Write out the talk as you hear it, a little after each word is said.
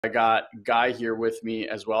I got Guy here with me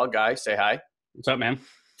as well. Guy, say hi. What's up, man?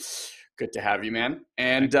 Good to have you, man.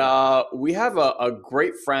 And we have a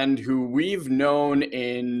great friend who we've known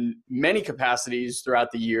in many capacities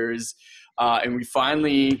throughout the years. And we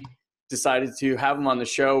finally decided to have him on the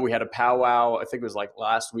show. We had a powwow, I think it was like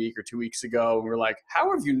last week or 2 weeks ago. And we were like, how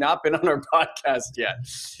have you not been on our podcast yet?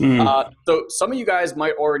 So some of you guys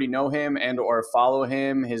might already know him and or follow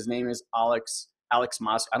him. His name is Alex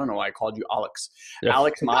Moscow. I don't know why I called you Alex. Yeah.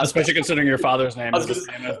 Alex Moscow. Especially considering your father's name is the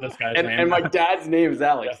same as this guy's name. And my dad's name is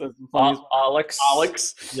Alex. Yeah. That's the funniest.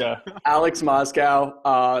 Alex. Yeah. Alex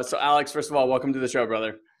Moscow. So Alex, first of all, welcome to the show,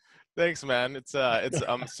 brother. Thanks, man.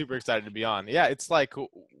 I'm super excited to be on. Yeah, it's like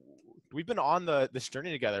we've been on this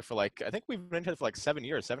journey together for like, I think we've been together for like 7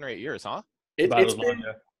 or 8 years, huh? It's been,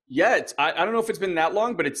 I don't know if it's been that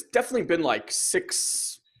long, but it's definitely been like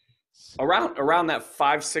around that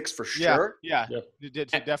 5, 6 for sure. Yeah.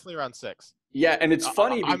 Definitely around 6. Yeah, and it's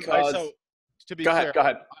funny because to be go clear,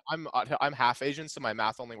 ahead. I'm half Asian, so my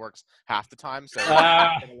math only works half the time. So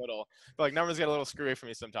numbers get a little screwy for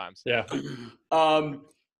me sometimes. Yeah.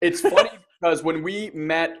 It's funny because when we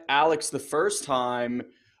met Alex the first time,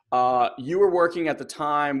 you were working at the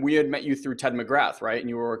time. We had met you through Ted McGrath, right? And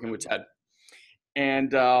you were working with Ted.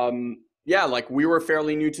 And like we were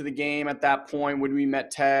fairly new to the game at that point when we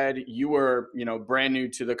met Ted. You were, brand new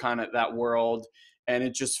to the kind of that world. And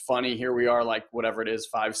it's just funny. Here we are, like whatever it is,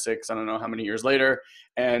 5, 6, I don't know how many years later,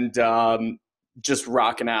 and just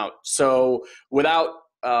rocking out. So without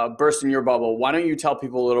bursting your bubble, why don't you tell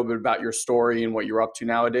people a little bit about your story and what you're up to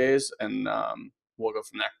nowadays, and we'll go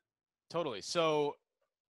from there. Totally. So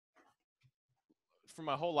for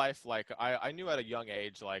my whole life, like I knew at a young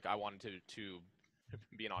age, like I wanted to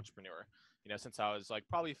be an entrepreneur. Since I was like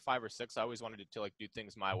probably 5 or 6, I always wanted to like do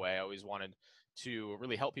things my way. I always wanted to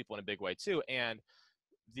really help people in a big way too. And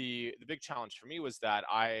the big challenge for me was that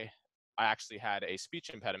I actually had a speech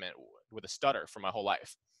impediment with a stutter for my whole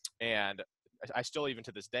life. And I still, even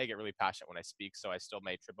to this day, get really passionate when I speak. So I still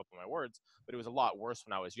may trip up on my words, but it was a lot worse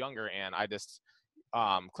when I was younger. And I just,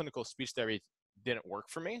 clinical speech therapy didn't work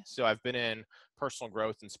for me. So I've been in personal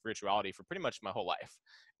growth and spirituality for pretty much my whole life.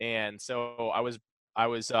 And so I was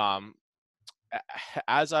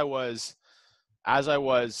as I was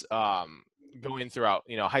going throughout,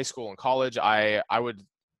 high school and college, I would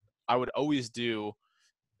always do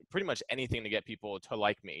pretty much anything to get people to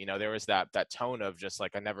like me. There was that tone of just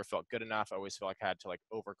like, I never felt good enough. I always felt like I had to like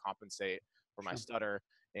overcompensate for my stutter.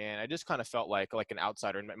 And I just kind of felt like an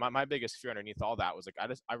outsider. And my biggest fear underneath all that was like,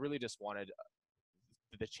 I really just wanted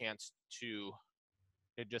the chance to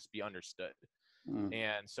just be understood.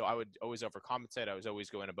 And so I would always overcompensate. I was always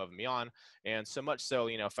going above and beyond. And so much so,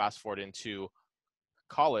 fast forward into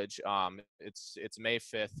college, it's May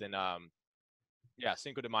 5th and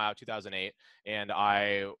Cinco de Mayo 2008, and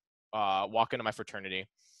I walk into my fraternity,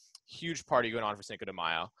 huge party going on for Cinco de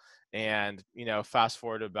Mayo, and fast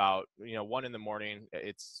forward about 1 in the morning,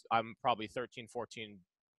 I'm probably 13, 14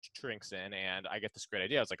 drinks in, and I get this great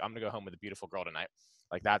idea. I was like, I'm gonna go home with a beautiful girl tonight.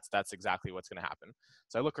 Like that's exactly what's gonna happen.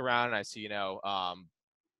 So I look around and I see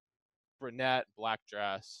brunette, black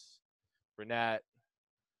dress, brunette,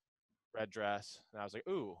 red dress, and I was like,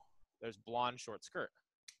 ooh, there's blonde short skirt.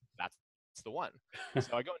 That's the one.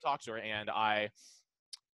 So I go and talk to her, and I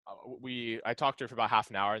talked to her for about half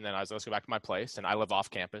an hour, and then I was like, let's go back to my place, and I live off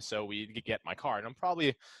campus, so we get my car, and I'm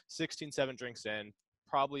probably 16, 7 drinks in,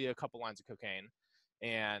 probably a couple lines of cocaine,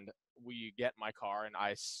 and we get my car, and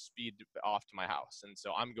I speed off to my house, and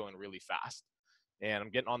so I'm going really fast, and I'm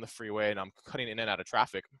getting on the freeway, and I'm cutting in and out of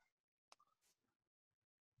traffic,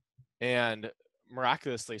 and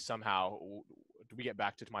miraculously somehow we get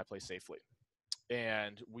back to my place safely,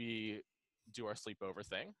 and we do our sleepover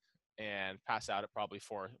thing and pass out at probably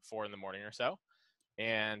 4 in the morning or so.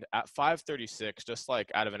 And at 5:36, just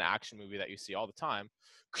like out of an action movie that you see all the time,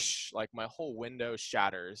 like my whole window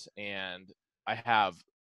shatters, and I have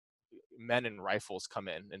men in rifles come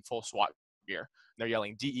in full SWAT gear. They're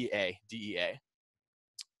yelling DEA, DEA.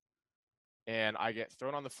 And I get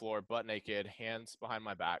thrown on the floor, butt naked, hands behind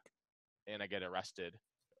my back, and I get arrested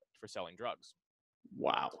for selling drugs.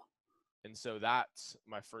 Wow. And so that's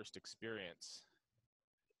my first experience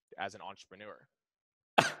as an entrepreneur.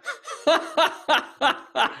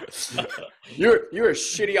 You're a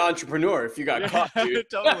shitty entrepreneur if you got caught, dude.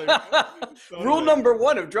 Totally. Rule number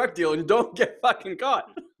 1 of drug dealing: don't get fucking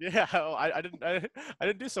caught. Yeah, I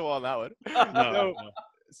didn't do so well on that one. No.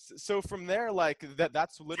 so from there, like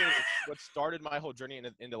that's literally what started my whole journey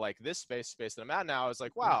into like this space that I'm at now. I was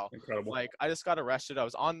like, wow, Incredible. like I just got arrested. I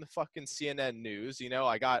was on the fucking CNN news, you know,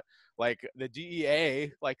 I got like the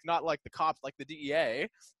DEA, like not like the cops, like the DEA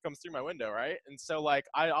comes through my window, right? And so like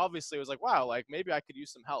I obviously was like, wow, like maybe I could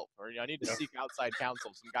use some help, or, you know, I need to seek outside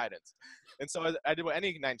counsel, some guidance. And so I did what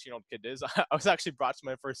any 19-year-old kid does. I was actually brought to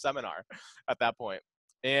my first seminar at that point.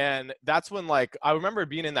 And that's when, like, I remember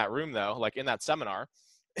being in that room though, like in that seminar,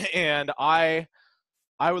 and I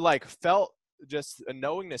would like felt just a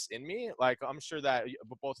knowingness in me. Like I'm sure that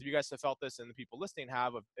both of you guys have felt this, and the people listening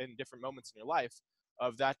have in different moments in your life,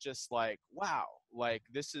 of that, just like, wow, like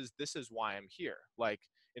this is why I'm here. Like,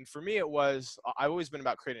 and for me, I've always been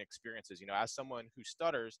about creating experiences, you know, as someone who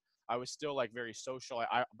stutters. I was still like very social.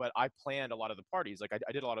 But I planned a lot of the parties. Like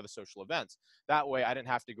I did a lot of the social events. That way I didn't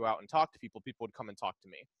have to go out and talk to people. People would come and talk to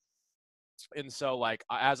me. And so like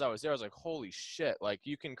as I was there, I was like, holy shit, like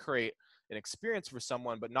you can create an experience for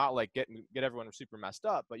someone, but not like get everyone super messed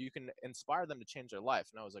up, but you can inspire them to change their life.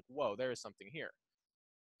 And I was like, whoa, there is something here.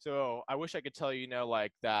 So I wish I could tell you, you know,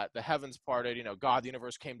 like that the heavens parted, you know, God, the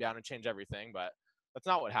universe came down and changed everything, but that's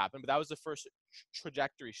not what happened. But that was the first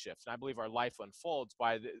trajectory shift. And I believe our life unfolds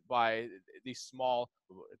by these small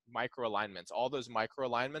micro alignments. All those micro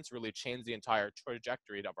alignments really change the entire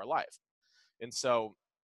trajectory of our life. And so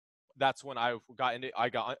that's when I got into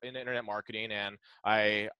internet marketing, and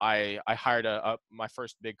I hired my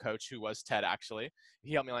first big coach, who was Ted. Actually,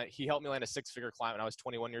 he helped me land a 6-figure client when I was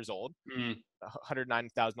 21 years old,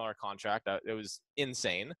 $109,000 contract. It was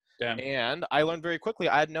insane. Damn. And I learned very quickly.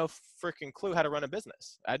 I had no freaking clue how to run a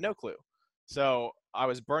business. I had no clue. So I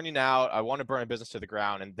was burning out. I wanted to burn a business to the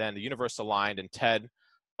ground, and then the universe aligned, and Ted,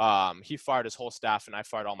 he fired his whole staff, and I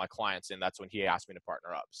fired all my clients, and that's when he asked me to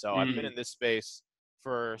partner up. So I've been in this space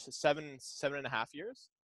for seven and a half years.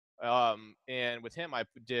 And with him, I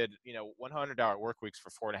did, you know, 100-hour work weeks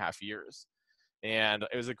for 4.5 years. And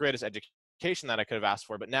it was the greatest education that I could have asked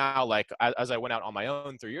for. But now, like, as I went out on my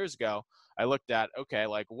own 3 years ago, I looked at, okay,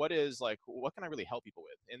 like, what can I really help people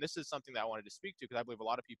with? And this is something that I wanted to speak to, because I believe a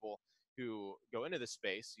lot of people who go into this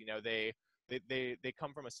space, you know, they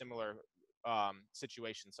come from a similar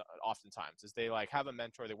situation. Oftentimes is they like have a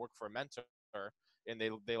mentor, they work for a mentor, and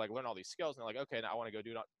they like learn all these skills, and they're like, okay, now I want to go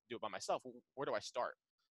do it by myself. Where do I start?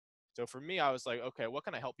 So for me, I was like, okay, what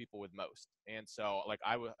can I help people with most? And so like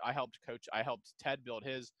I helped Ted build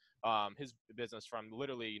his business from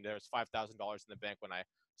literally, there's $5,000 in the bank when I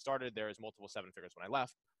started. There was multiple 7 figures when I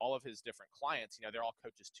left. All of his different clients, you know, they're all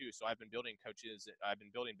coaches too. So I've been building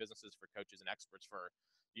businesses for coaches and experts for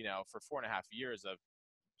 4.5 years of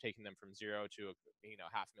taking them from zero to, you know,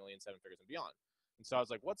 500,000, 7 figures and beyond. And so I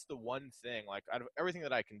was like, what's the one thing, like out of everything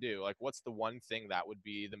that I can do, like what's the one thing that would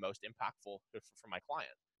be the most impactful for my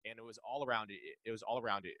client? And it was all around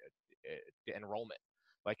enrollment.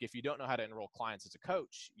 Like if you don't know how to enroll clients as a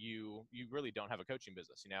coach, you really don't have a coaching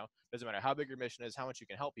business, you know? Doesn't matter how big your mission is, how much you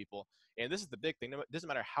can help people. And this is the big thing. It doesn't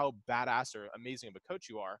matter how badass or amazing of a coach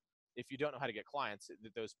you are. If you don't know how to get clients,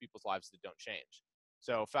 those people's lives that don't change.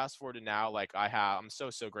 So fast forward to now, like I'm so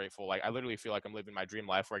grateful. Like I literally feel like I'm living my dream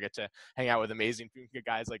life, where I get to hang out with amazing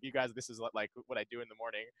guys like you guys. This is like what I do in the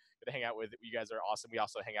morning. Get to hang out with you guys. Are awesome. We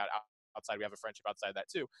also hang out outside. We have a friendship outside that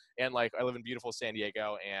too. And like I live in beautiful San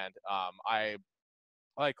Diego, and I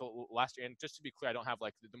like last year, and just to be clear, I don't have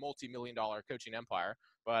like the multi-million-dollar coaching empire,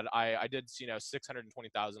 but I did, you know,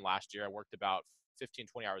 620,000 last year. I worked about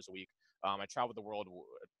 15-20 hours a week. I traveled the world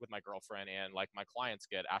with my girlfriend, and like my clients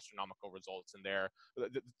get astronomical results. And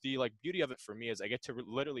the like beauty of it for me is I get to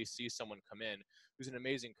literally see someone come in who's an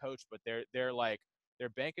amazing coach, but they're like their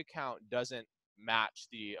bank account doesn't match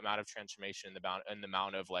the amount of transformation and the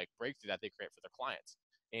amount of like breakthrough that they create for their clients.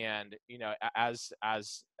 And you know, as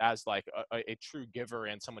like a true giver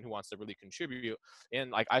and someone who wants to really contribute,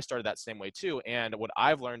 and like I started that same way too. And what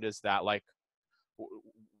I've learned is that like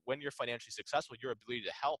when you're financially successful, your ability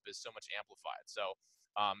to help is so much amplified. So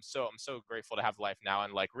so I'm so grateful to have life now.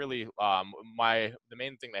 And like really the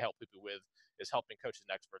main thing they help people with is helping coaches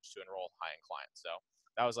and experts to enroll high-end clients. So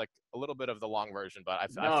that was like a little bit of the long version, but I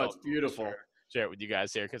felt it's beautiful. Share it with you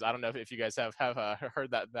guys here, because I don't know if you guys have heard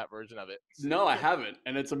that version of it. No, I haven't,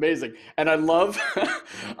 and it's amazing. And I love.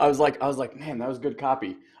 I was like, man, that was good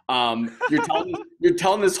copy. You're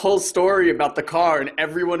telling this whole story about the car, and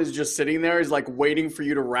everyone is just sitting there, is like waiting for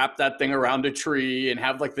you to wrap that thing around a tree and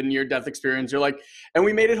have like the near-death experience. You're like, and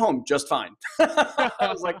we made it home just fine. I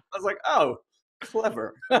was like, oh,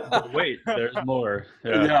 clever. But wait, there's more.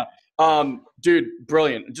 Yeah. Dude,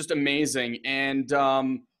 brilliant, just amazing. And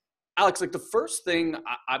Alex, like the first thing,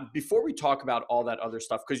 before we talk about all that other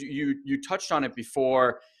stuff, because you touched on it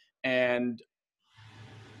before, and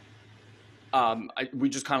we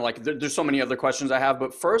just kind of like, there's so many other questions I have,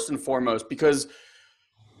 but first and foremost, because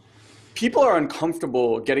people are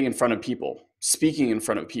uncomfortable getting in front of people, speaking in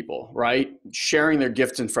front of people, right? Sharing their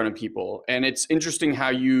gifts in front of people. And it's interesting how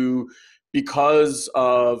you, because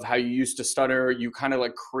of how you used to stutter, you kind of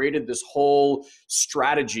like created this whole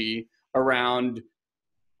strategy around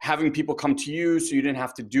having people come to you so you didn't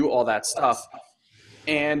have to do all that stuff.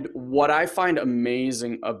 And what I find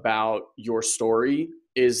amazing about your story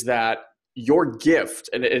is that your gift,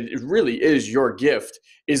 and it really is your gift,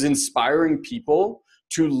 is inspiring people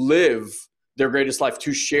to live their greatest life,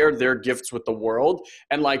 to share their gifts with the world.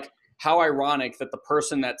 And like, how ironic that the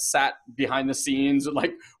person that sat behind the scenes,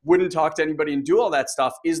 like wouldn't talk to anybody and do all that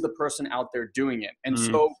stuff, is the person out there doing it. And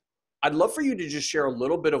so I'd love for you to just share a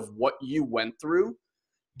little bit of what you went through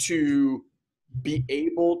to be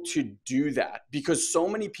able to do that, because so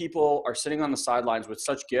many people are sitting on the sidelines with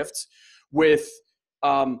such gifts with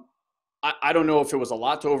I don't know if it was a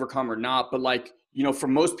lot to overcome or not, but like, you know, for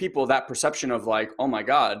most people, that perception of like, oh my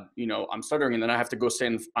God, you know, I'm stuttering and then I have to go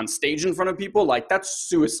stand on stage in front of people, like that's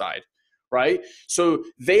suicide, right? So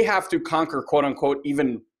they have to conquer, quote unquote,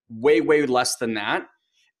 even way, way less than that.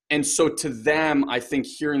 And so to them, I think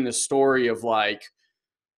hearing the story of like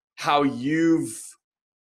how you've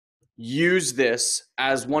use this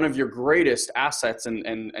as one of your greatest assets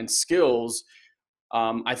and skills,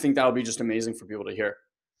 I think that'll be just amazing for people to hear.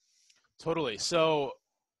 Totally. So,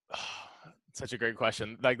 such a great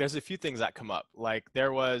question. Like, there's a few things that come up. Like,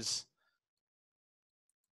 there was,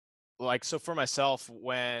 like, so for myself,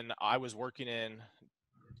 when I was working in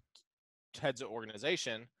Ted's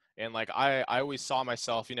organization, and like, I always saw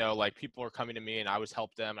myself, you know, like people were coming to me and I was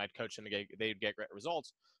help them, and I'd coach them to they'd get great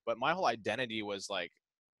results. But my whole identity was like,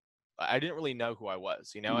 I didn't really know who I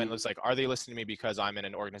was, you know, and it's like, are they listening to me because I'm in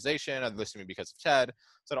an organization? Are they listening to me because of Ted?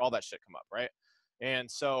 So all that shit come up, right? And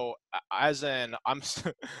so as in,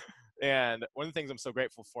 and one of the things I'm so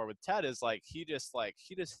grateful for with Ted is like, he just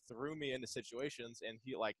threw me into situations, and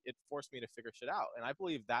he like, it forced me to figure shit out. And I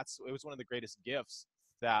believe it was one of the greatest gifts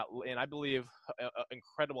and I believe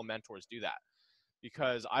incredible mentors do that,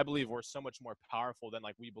 because I believe we're so much more powerful than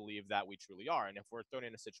like we believe that we truly are. And if we're thrown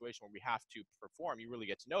in a situation where we have to perform, you really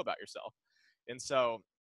get to know about yourself. And so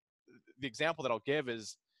the example that I'll give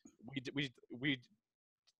is we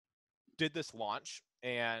did this launch,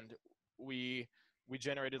 and we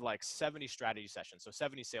generated like 70 strategy sessions, so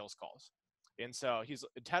 70 sales calls. And so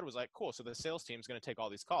Ted was like, cool, so the sales team is going to take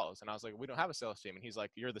all these calls. And I was like, we don't have a sales team. And he's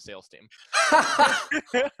like, you're the sales team.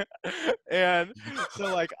 And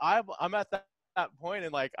so like I'm at that point,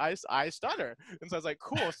 and like I stutter, and so I was like,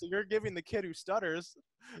 cool, so you're giving the kid who stutters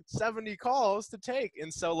 70 calls to take.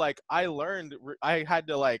 And so like I learned, I had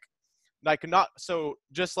to like not so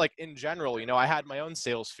just like in general, you know, I had my own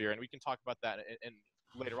sales fear, and we can talk about that in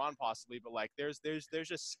later on possibly, but like there's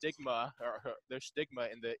just stigma, or there's stigma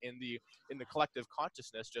in the collective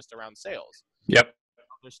consciousness just around sales. Yep.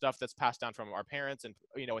 There's stuff that's passed down from our parents, and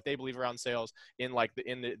you know what they believe around sales in like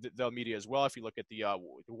the media as well. If you look at the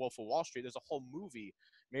Wolf of Wall Street, there's a whole movie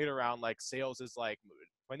made around like sales is like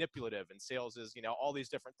manipulative, and sales is, you know, all these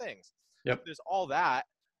different things. So Yep. there's all that,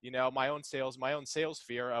 you know, my own sales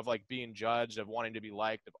fear of like being judged, of wanting to be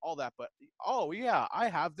liked, of all that. But oh yeah, I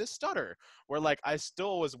have this stutter where like I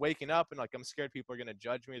still was waking up, and like I'm scared people are going to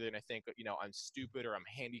judge me. They're going to think, you know, I'm stupid, or I'm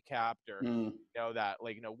handicapped, or you know, that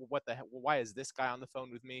like, you know, what the hell, why is this guy on the phone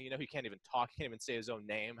with me? You know, he can't even talk, he can't even say his own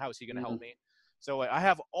name. How is he going to help me? So like I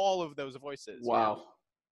have all of those voices. Wow.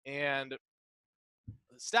 And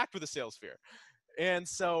stacked with a sales fear. And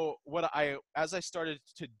so as I started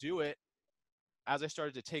to do it, as I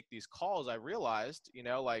started to take these calls, I realized, you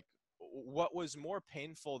know, like what was more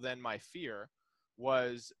painful than my fear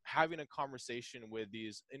was having a conversation with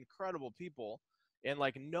these incredible people, and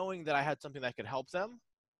like knowing that I had something that could help them,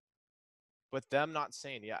 but them not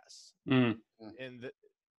saying yes. And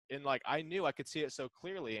and like I knew, I could see it so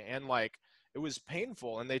clearly, and like it was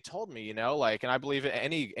painful. And they told me, you know, like, and I believe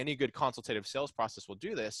any good consultative sales process will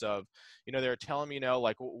do this, of, you know, they're telling me, you know,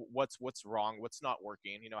 like what's wrong, what's not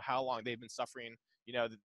working, you know, how long they've been suffering, you know,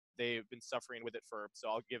 they've been suffering with it for, so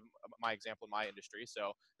I'll give my example in my industry.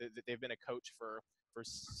 So they've been a coach for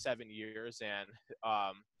 7 years, and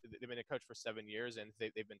they've been a coach for 7 years, and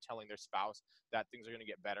they've been telling their spouse that things are going to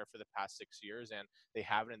get better for the past 6 years, and they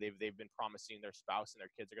haven't. And they've been promising their spouse and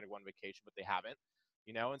their kids are going to go on vacation, but they haven't,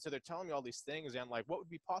 you know. And so they're telling me all these things, and like, what would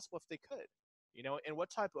be possible if they could, you know, and what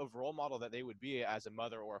type of role model that they would be as a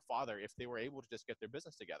mother or a father if they were able to just get their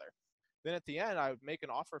business together. Then at the end, I would make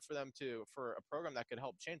an offer for them for a program that could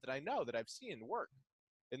help change, that I know that I've seen work,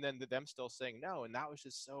 and then them still saying no. And that was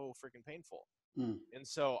just so freaking painful. And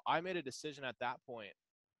so I made a decision at that point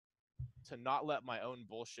to not let my own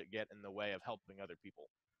bullshit get in the way of helping other people.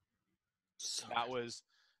 So That was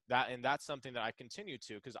that, and that's something that I continue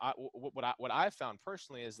to, because what I found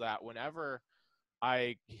personally is that whenever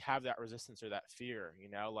I have that resistance or that fear,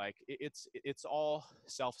 like it's all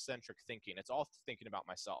self-centric thinking. It's all thinking about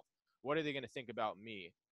myself. What are they going to think about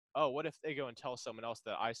me? Oh, what if they go and tell someone else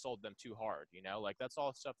that I sold them too hard? Like that's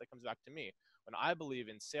all stuff that comes back to me. When I believe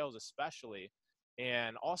in sales, especially,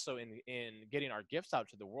 and also in getting our gifts out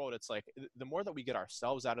to the world, it's like the more that we get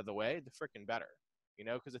ourselves out of the way, the freaking better.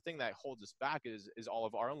 Because the thing that holds us back is all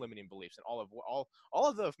of our own limiting beliefs and all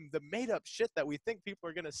of the made up shit that we think people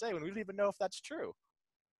are going to say when we don't even know if that's true.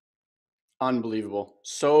 unbelievable.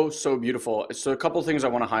 So, so beautiful. So a couple of things I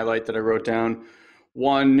want to highlight that I wrote down.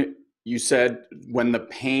 One, you said when the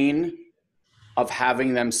pain of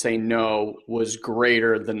having them say no was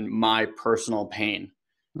greater than my personal pain.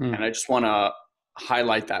 And I just want to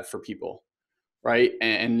highlight that for people, right?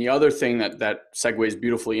 And the other thing that segues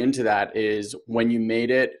beautifully into that is when you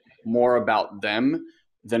made it more about them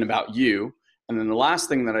than about you. And then the last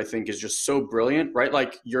thing that I think is just so brilliant, right?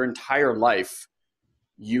 Like your entire life,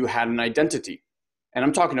 you had an identity. And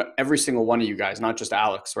I'm talking to every single one of you guys, not just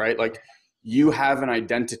Alex, right? Like you have an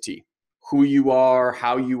identity, who you are,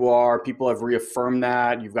 how you are. People have reaffirmed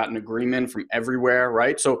that. You've got an agreement from everywhere,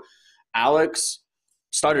 right? So Alex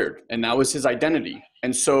stuttered, and that was his identity.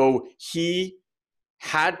 And so he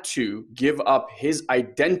had to give up his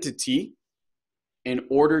identity in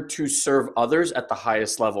order to serve others at the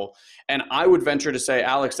highest level. And I would venture to say,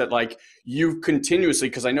 Alex, that like you continuously,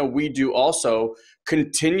 because I know we do also,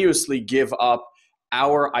 continuously give up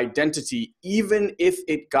our identity, even if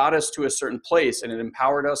it got us to a certain place and it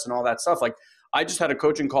empowered us and all that stuff. Like I just had a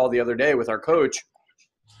coaching call the other day with our coach,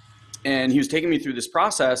 and he was taking me through this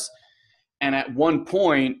process. And at one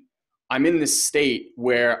point, I'm in this state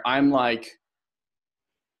where I'm like,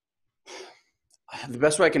 the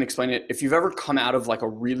best way I can explain it, if you've ever come out of like a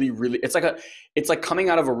really, really, it's like coming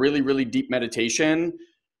out of a really, really deep meditation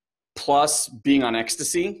plus being on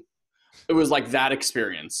ecstasy. It was like that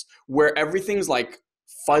experience where everything's like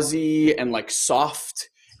fuzzy and like soft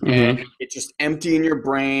and it's just empty in your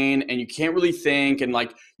brain and you can't really think, and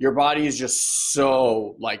like your body is just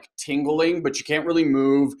so like tingling, but you can't really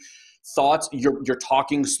move. Thoughts, you're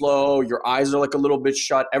talking slow, your eyes are like a little bit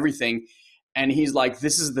shut, everything. And he's like,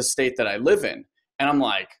 this is the state that I live in. And I'm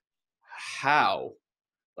like, how?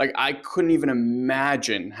 Like, I couldn't even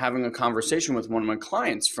imagine having a conversation with one of my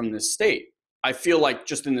clients from this state. I feel like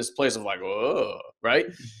just in this place of like, oh, right?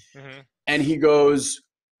 Mm-hmm. And he goes,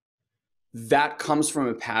 that comes from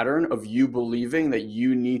a pattern of you believing that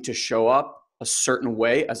you need to show up a certain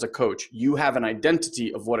way as a coach. You have an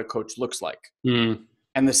identity of what a coach looks like.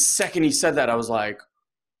 And the second he said that, I was like,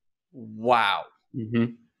 wow.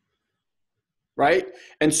 Right?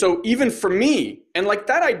 And so even for me, and like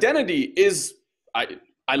that identity is,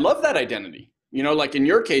 I love that identity. Like in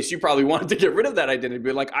your case, you probably wanted to get rid of that identity,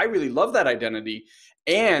 but like I really love that identity,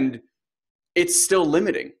 and it's still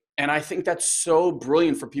limiting. And I think that's so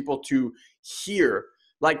brilliant for people to hear.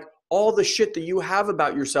 Like all the shit that you have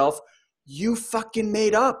about yourself, you fucking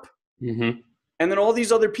made up. And then all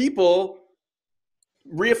these other people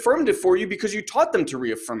reaffirmed it for you because you taught them to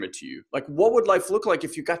reaffirm it to you. Like, what would life look like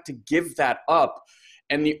if you got to give that up?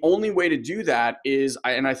 And the only way to do that is,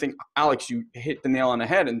 and I think, Alex, you hit the nail on the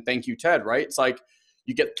head, and thank you, Ted, right? It's like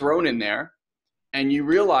you get thrown in there and you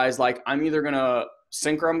realize like, I'm either going to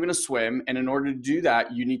sink or I'm going to swim. And in order to do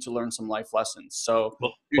that, you need to learn some life lessons. So,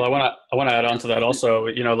 well, I want to add on to that also,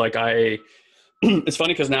 like it's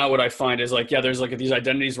funny because now what I find is like, yeah, there's like these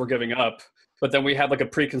identities we're giving up, but then we have like a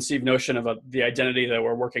preconceived notion of the identity that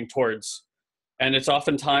we're working towards. And it's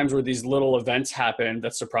oftentimes where these little events happen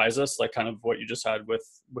that surprise us, like kind of what you just had with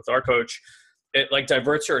our coach. It like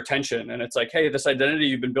diverts your attention, and it's like, hey, this identity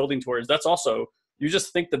you've been building towards, that's also, you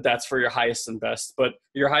just think that that's for your highest and best, but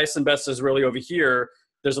your highest and best is really over here.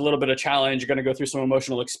 There's a little bit of challenge. You're going to go through some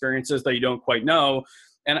emotional experiences that you don't quite know.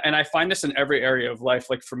 And I find this in every area of life.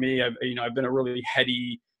 Like for me, I've been a really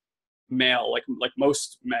heady male, like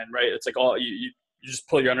most men, right? It's like you just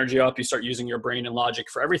pull your energy up, you start using your brain and logic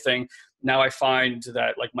for everything. Now I find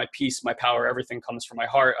that like my peace, my power, everything comes from my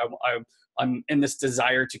heart. I'm in this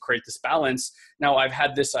desire to create this balance. Now I've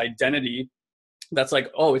had this identity that's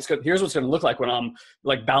like, oh, it's good. Here's what's going to look like when I'm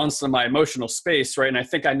like balanced in my emotional space, right? And I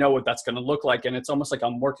think I know what that's going to look like. And it's almost like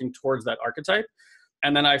I'm working towards that archetype.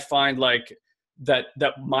 And then I find like that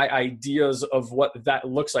my ideas of what that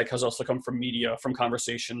looks like has also come from media, from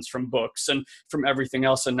conversations, from books, and from everything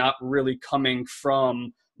else, and not really coming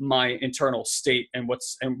from my internal state and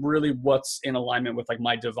what's in alignment with like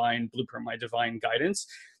my divine blueprint, my divine guidance.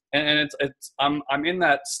 And I'm in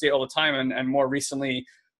that state all the time. And more recently,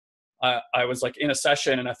 I was like in a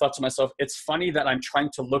session and I thought to myself, it's funny that I'm trying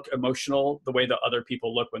to look emotional the way that other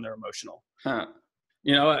people look when they're emotional. Huh.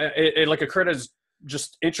 You know, it like occurred as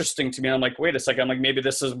just interesting to me. I'm like, wait a second. I'm like, maybe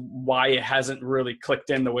this is why it hasn't really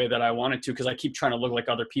clicked in the way that I wanted to, because I keep trying to look like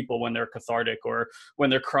other people when they're cathartic or when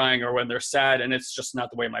they're crying or when they're sad. And it's just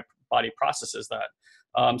not the way my body processes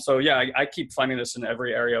that. So yeah, I keep finding this in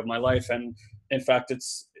every area of my life. And in fact,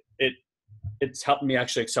 it's helped me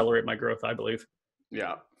actually accelerate my growth, I believe.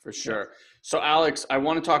 Yeah, for Yeah. sure. So Alex, I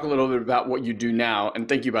want to talk a little bit about what you do now. And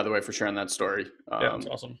thank you, by the way, for sharing that story. Yeah, it's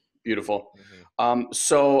awesome. Beautiful.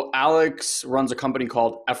 So Alex runs a company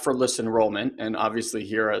called Effortless Enrollment. And obviously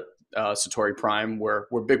here at Satori Prime, we're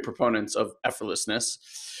big proponents of effortlessness.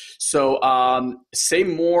 So say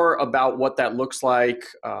more about what that looks like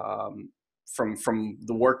from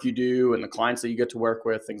the work you do and the clients that you get to work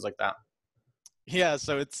with, things like that. Yeah,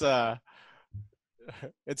 so it's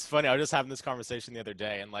funny. I was just having this conversation the other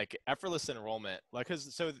day, and like effortless enrollment, like,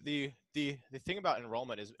 cause so the thing about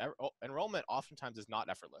enrollment is enrollment oftentimes is not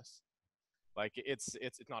effortless. Like it's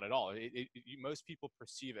not at all. Most people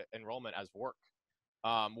perceive enrollment as work.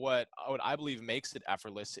 What I believe makes it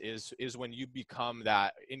effortless is when you become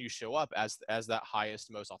that and you show up as that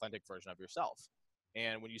highest, most authentic version of yourself,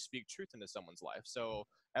 and when you speak truth into someone's life. So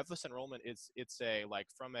effortless enrollment, it's a like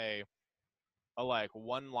from a like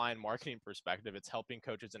one line marketing perspective, it's helping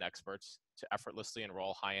coaches and experts to effortlessly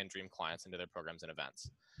enroll high-end dream clients into their programs and events.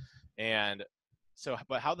 And so,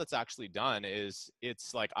 but how that's actually done is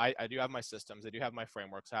it's like, I do have my systems, I do have my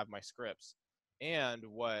frameworks, I have my scripts. And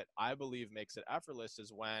what I believe makes it effortless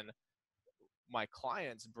is when my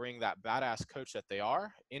clients bring that badass coach that they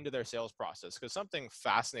are into their sales process. Because something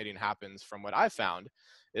fascinating happens from what I found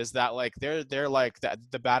is that like they're like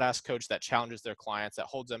the badass coach that challenges their clients, that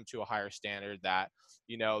holds them to a higher standard, that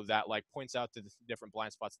that like points out the different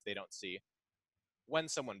blind spots that they don't see when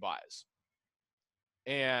someone buys.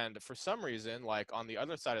 And for some reason, like on the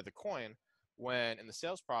other side of the coin, when in the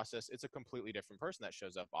sales process, it's a completely different person that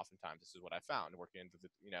shows up. Oftentimes, this is what I found working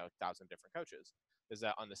with 1,000 different coaches, is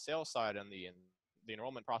that on the sales side, on the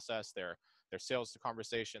enrollment process, their sales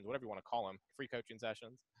conversations, whatever you want to call them, free coaching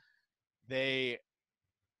sessions, they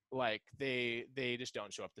they just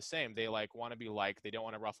don't show up the same. They like want to be liked. They don't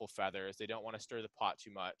want to ruffle feathers. They don't want to stir the pot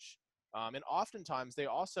too much. And oftentimes, they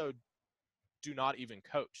also do not even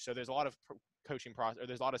coach. So there's a lot of coaching process, or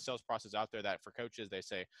there's a lot of sales process out there that for coaches, they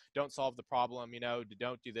say, don't solve the problem,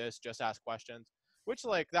 don't do this, just ask questions, which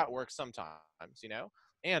like that works sometimes.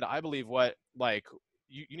 And I believe what like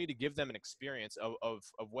you need to give them an experience of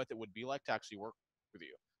what it would be like to actually work with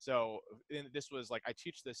you. So this was like, I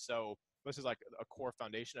teach this. So this is like a core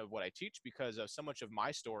foundation of what I teach, because of so much of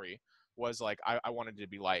my story was like, I wanted to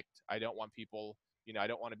be liked. I don't want people, I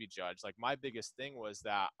don't want to be judged. Like my biggest thing was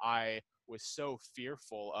that I was so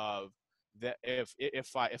fearful of that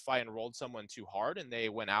if I enrolled someone too hard and they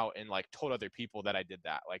went out and like told other people that I did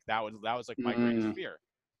that, like that was like my greatest fear.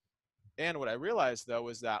 And what I realized though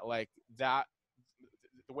is that like that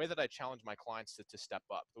the way that I challenge my clients to step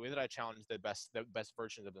up, the way that I challenge the best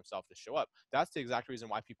versions of themselves to show up, that's the exact reason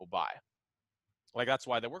why people buy. Like that's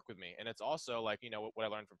why they work with me. And it's also like, what I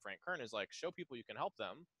learned from Frank Kern is like, show people you can help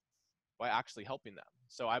them by actually helping them.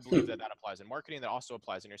 So I believe that applies in marketing. That also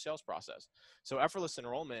applies in your sales process. So effortless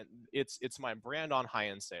enrollment, it's my brand on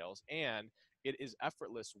high-end sales, and it is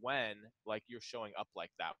effortless when like you're showing up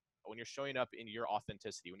like that. When you're showing up in your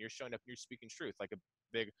authenticity, when you're showing up and you're speaking truth. Like a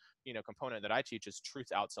big, component that I teach is truth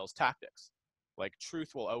outsells tactics. Like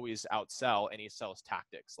truth will always outsell any sales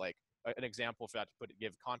tactics. Like an example for that, to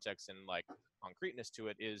give context and like concreteness to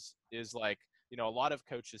it, is like, a lot of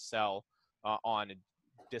coaches sell on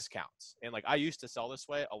discounts, and like I used to sell this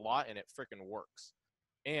way a lot, and it freaking works.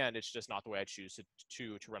 And it's just not the way I choose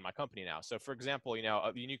to run my company now. So for example,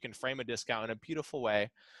 you can frame a discount in a beautiful way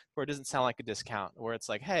where it doesn't sound like a discount, where it's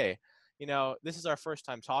like, hey, this is our first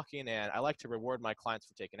time talking, and I like to reward my clients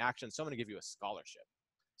for taking action, so I'm going to give you a scholarship.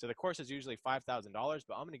 So the course is usually $5,000,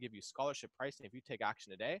 but I'm going to give you scholarship pricing if you take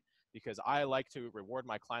action today, because I like to reward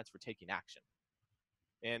my clients for taking action.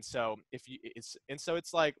 And so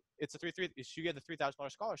it's like, you get the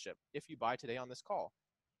 $3,000 scholarship if you buy today on this call,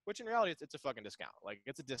 which in reality, it's a fucking discount. Like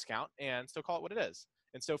it's a discount, and still call it what it is.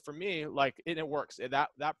 And so for me, like it works. That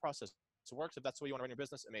process works. If that's the way you want to run your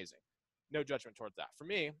business, amazing. No judgment towards that. For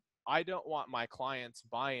me, I don't want my clients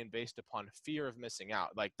buying based upon fear of missing out.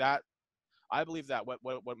 Like that, I believe that what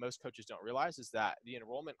most coaches don't realize is that the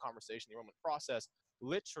enrollment conversation, the enrollment process,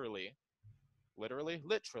 literally,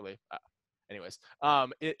 anyways,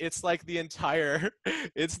 it's like the entire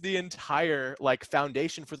it's the entire like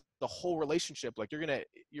foundation for the whole relationship. Like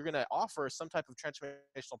you're going to offer some type of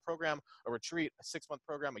transformational program, a retreat, a 6-month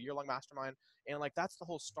program, a year-long mastermind. And like, that's the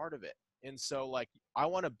whole start of it. And so like, I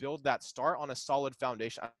want to build that start on a solid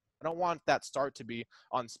foundation. I don't want that start to be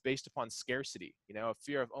based upon scarcity, a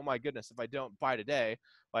fear of, oh my goodness, if I don't buy today,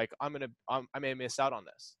 like I may miss out on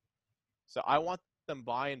this. So I want them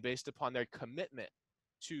buying based upon their commitment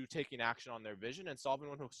to taking action on their vision and solving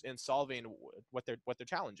what their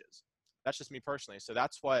challenge is. That's just me personally. So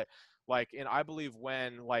that's what, like, and I believe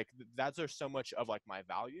when like that's are so much of like my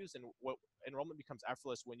values, and what enrollment becomes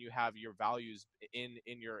effortless when you have your values in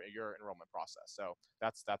your enrollment process. So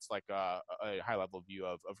that's like a high level view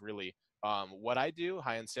of really what I do,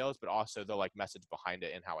 high end sales, but also the like message behind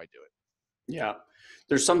it and how I do it. Yeah,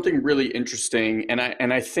 there's something really interesting, and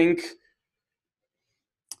I think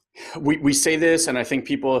we say this, and I think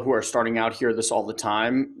people who are starting out hear this all the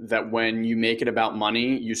time, that when you make it about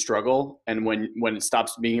money, you struggle. And when it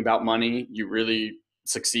stops being about money, you really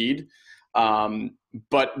succeed.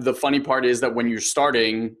 But the funny part is that when you're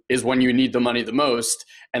starting is when you need the money the most.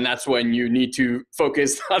 And that's when you need to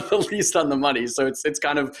focus on the least on the money. So it's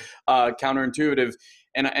kind of counterintuitive.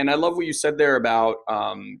 And I love what you said there about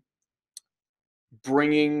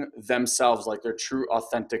bringing themselves, like their true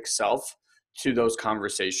authentic self, to those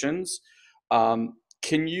conversations.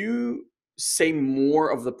 Can you say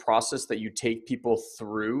more of the process that you take people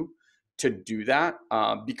through to do that?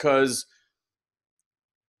 Because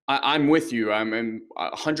I'm with you. I'm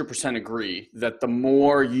 100% agree that the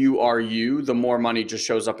more you are you, the more money just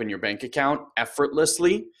shows up in your bank account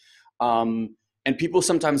effortlessly. And people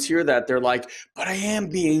sometimes hear that, they're like, but I am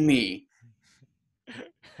being me.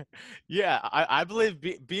 Yeah, I believe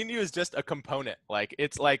being you is just a component. Like,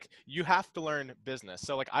 it's like you have to learn business.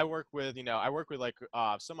 So like I work with like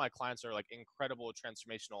some of my clients are like incredible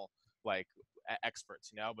transformational like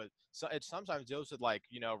experts, but so it's sometimes deals with like,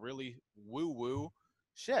 really woo woo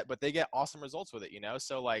shit, but they get awesome results with it,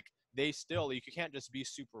 So like they still, you can't just be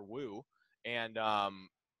super woo and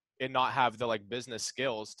not have the like business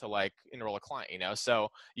skills to like enroll a client, So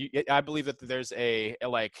I believe that there's a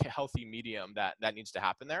like healthy medium that needs to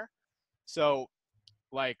happen there. So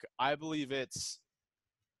like, I believe it's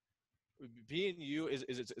being you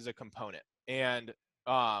is a component,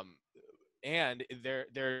 um, and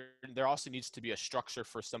there also needs to be a structure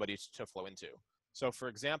for somebody to flow into. So for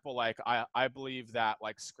example, like I believe that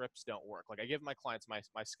like scripts don't work. Like I give my clients my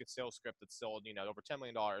sales script that's sold, over $10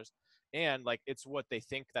 million, and like it's what they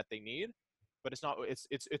think that they need, but it's not,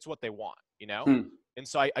 it's what they want, Hmm. And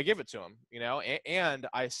so I give it to them, and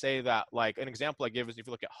I say that, like, an example I give is if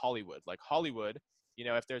you look at Hollywood, like Hollywood,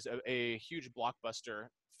 if there's a huge blockbuster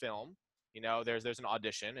film, there's an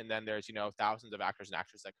audition, and then there's, thousands of actors and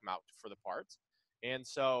actresses that come out for the parts. And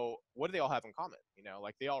so what do they all have in common?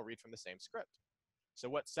 Like they all read from the same script. So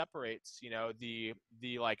what separates, the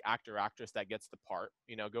like actor actress that gets the part,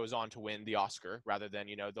 goes on to win the Oscar rather than,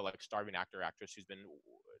 the like starving actor actress who's been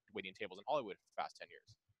waiting tables in Hollywood for the past 10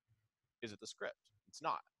 years? Is it the script? It's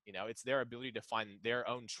not. It's their ability to find their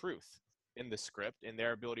own truth in the script and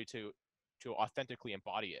their ability to authentically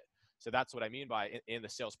embody it. So that's what I mean by in the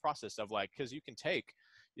sales process of like, because you can take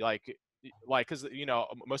like because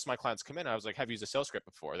most of my clients come in and I was like, have you used a sales script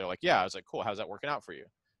before? They're like, yeah. I was like, cool, how's that working out for you?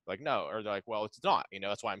 Like, no. Or they're like, well, it's not,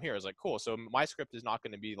 that's why I'm here. I was like, cool, so my script is not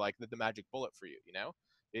going to be like the magic bullet for you.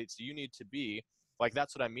 It's, you need to be like,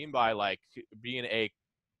 that's what I mean by like being a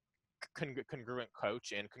congruent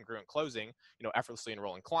coach and congruent closing, effortlessly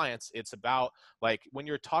enrolling clients. It's about like when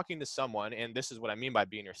you're talking to someone, and this is what I mean by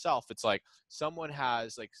being yourself. It's like someone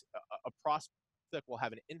has like a prospect will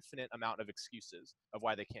have an infinite amount of excuses of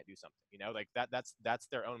why they can't do something, like that's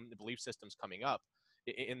their own belief systems coming up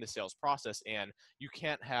in the sales process. And you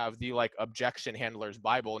can't have the like objection handler's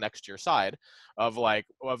Bible next to your side of like,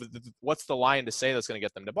 what's the line to say that's going to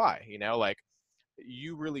get them to buy, like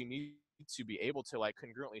you really need to be able to like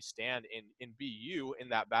congruently stand and be you in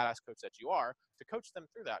that badass coach that you are, to coach them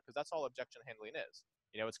through that, because that's all objection handling is.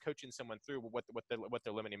 It's coaching someone through what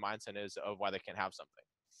their limiting mindset is of why they can't have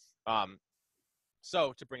something.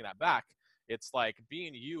 So to bring that back, it's like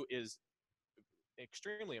being you is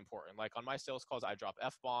extremely important. Like on my sales calls, I drop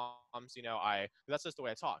F-bombs, that's just the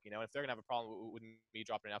way I talk, if they're gonna have a problem with me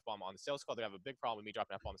dropping an F-bomb on the sales call, they have a big problem with me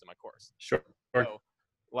dropping F-bombs in my course. Sure. So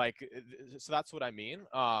like, so that's what I mean.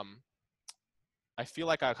 I feel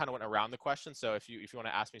like I kind of went around the question. So if you want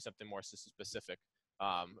to ask me something more specific,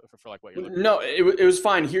 for like what you're looking No, for. it was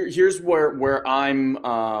fine. Here's where I'm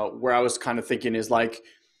where I was kind of thinking is like,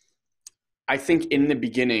 I think in the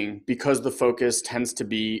beginning, because the focus tends to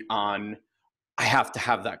be on, I have to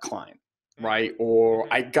have that client, right? Or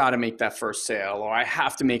I got to make that first sale, or I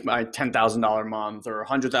have to make my $10,000 a month or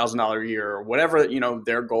 $100,000 a year, or whatever,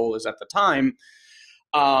 their goal is at the time.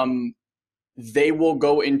 They will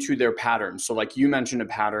go into their pattern. So like you mentioned a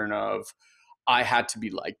pattern of, I had to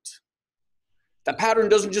be liked. That pattern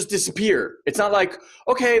doesn't just disappear. It's not like,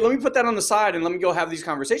 okay, let me put that on the side and let me go have these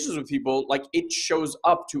conversations with people. Like, it shows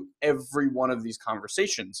up to every one of these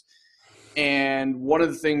conversations. And one of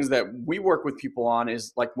the things that we work with people on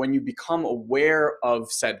is like, when you become aware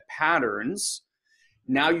of said patterns,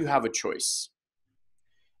 now you have a choice.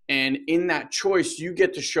 And in that choice, you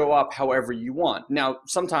get to show up however you want. Now,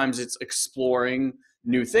 sometimes it's exploring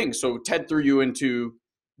new things. So Ted threw you into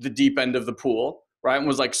the deep end of the pool, right? And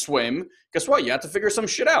was like, swim. Guess what? You have to figure some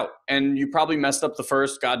shit out. And you probably messed up the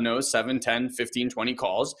first, God knows, 7, 10, 15, 20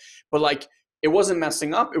 calls. But like, it wasn't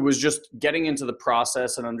messing up. It was just getting into the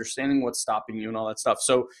process and understanding what's stopping you and all that stuff.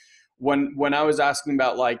 So when I was asking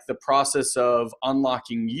about like the process of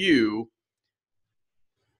unlocking you,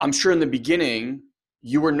 I'm sure in the beginning,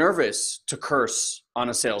 you were nervous to curse on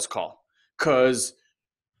a sales call because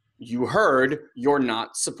you heard you're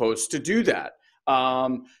not supposed to do that.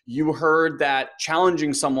 You heard that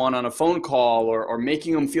challenging someone on a phone call or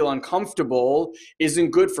making them feel uncomfortable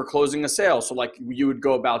isn't good for closing a sale. So like you would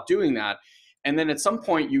go about doing that. And then at some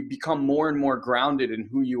point you become more and more grounded in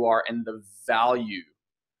who you are and the value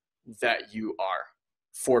that you are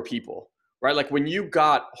for people. Right? Like when you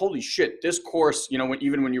got, holy shit, this course,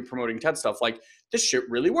 even when you're promoting TED stuff, like this shit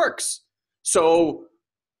really works. So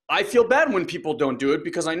I feel bad when people don't do it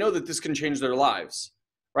because I know that this can change their lives.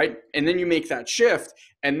 Right? And then you make that shift.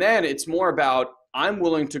 And then it's more about, I'm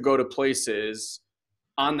willing to go to places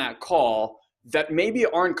on that call that maybe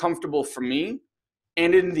aren't comfortable for me.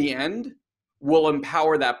 And in the end, will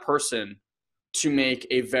empower that person to make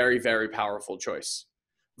a very, very powerful choice.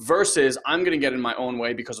 Versus I'm going to get in my own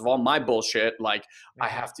way because of all my bullshit. Like I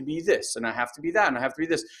have to be this and I have to be that and I have to be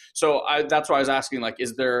this. So that's why I was asking, like,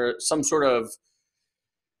 is there some sort of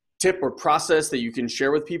tip or process that you can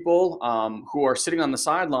share with people who are sitting on the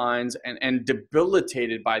sidelines and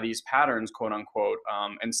debilitated by these patterns, quote unquote,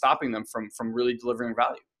 and stopping them from really delivering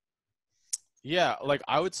value? Yeah, like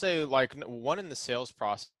I would say like one in the sales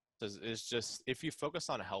process is just, if you focus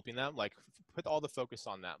on helping them, like put all the focus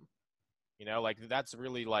on them. Like that's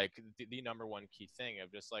really like the number one key thing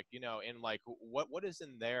of just like, in like what is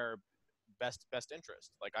in their best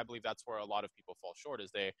interest. Like I believe that's where a lot of people fall short,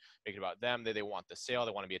 is they make it about them. They want the sale.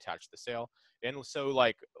 They want to be attached to the sale. And so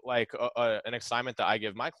like an assignment that I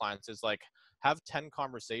give my clients is like, have 10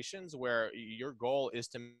 conversations where your goal is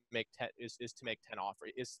to make 10 is to make 10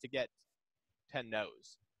 offers, is to get 10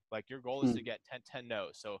 no's. Like your goal is to get 10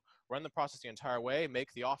 no's. So run the process the entire way,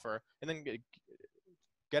 make the offer, and then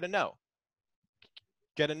get a no.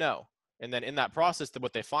 And then in that process,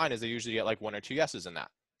 what they find is they usually get like 1 or 2 yeses in that.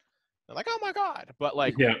 They're like, oh my God. But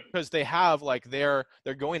like, because they have like, they're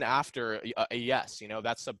going after a yes,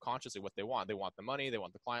 that's subconsciously what they want. They want the money, they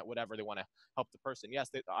want the client, whatever, they want to help the person. Yes,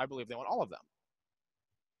 I believe they want all of them.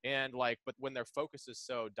 And like, but when their focus is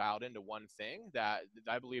so dialed into one thing, that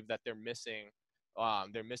I believe that they're missing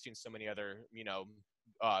so many other,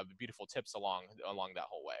 beautiful tips along that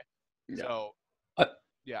whole way. Yeah. So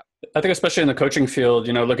yeah. I think especially in the coaching field,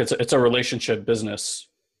 look, it's a relationship business.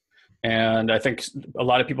 And I think a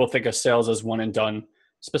lot of people think of sales as one and done,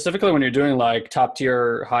 specifically when you're doing like top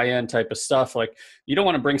tier, high end type of stuff. Like you don't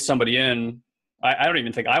want to bring somebody in. I don't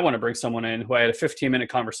even think I want to bring someone in who I had a 15-minute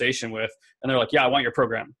conversation with. And they're like, yeah, I want your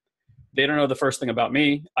program. They don't know the first thing about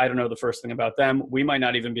me. I don't know the first thing about them. We might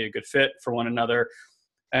not even be a good fit for one another.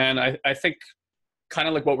 And I think kind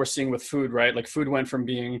of like what we're seeing with food, right? Like food went from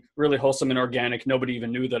being really wholesome and organic, nobody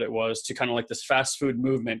even knew that it was, to kind of like this fast food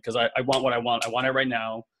movement because I want what I want. I want it right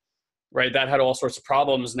now, right? That had all sorts of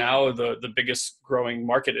problems. Now the biggest growing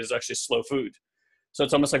market is actually slow food. So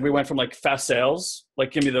it's almost like we went from like fast sales,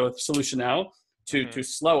 like give me the solution now, to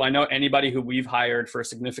slow. I know anybody who we've hired for a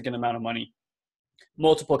significant amount of money,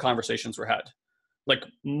 multiple conversations were had, like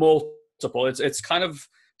multiple. It's kind of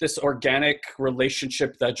this organic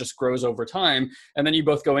relationship that just grows over time. And then you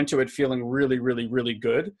both go into it feeling really, really, really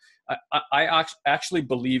good. I actually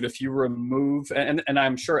believe if you remove, and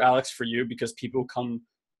I'm sure Alex, for you, because people come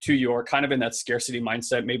to you are kind of in that scarcity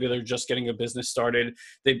mindset. Maybe they're just getting a business started.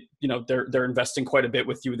 They're investing quite a bit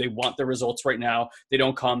with you. They want the results right now. They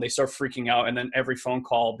don't come, they start freaking out. And then every phone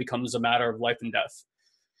call becomes a matter of life and death.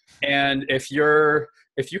 And if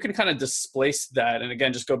you can kind of displace that, and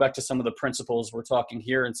again, just go back to some of the principles we're talking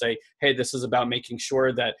here and say, hey, this is about making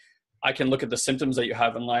sure that I can look at the symptoms that you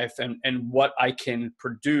have in life, and what I can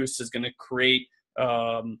produce is going to create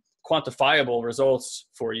quantifiable results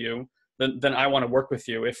for you. then I want to work with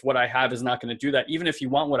you. If what I have is not going to do that, even if you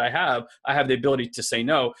want what I have the ability to say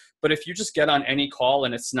no. But if you just get on any call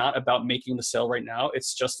and it's not about making the sale right now,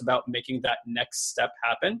 it's just about making that next step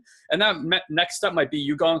happen. And that next step might be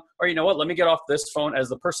you going, or you know what, let me get off this phone as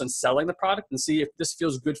the person selling the product and see if this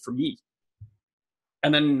feels good for me.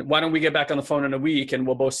 And then why don't we get back on the phone in a week and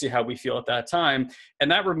we'll both see how we feel at that time. And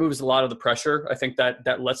that removes a lot of the pressure. I think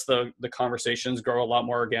that lets the conversations grow a lot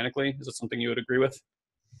more organically. Is it something you would agree with?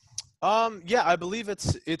 Yeah, I believe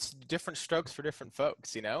it's different strokes for different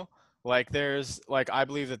folks, you know? Like I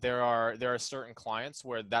believe that there are certain clients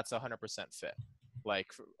where that's 100% fit.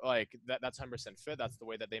 That's 100% fit. That's the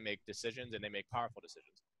way that they make decisions, and they make powerful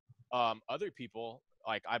decisions. Other people,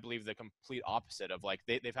 like, I believe the complete opposite of, like,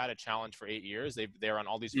 they've had a challenge for 8 years. They're on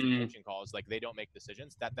all these free coaching calls. Like, they don't make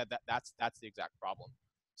decisions. That's the exact problem.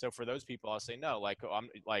 So for those people, I'll say no. Like,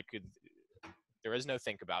 there is no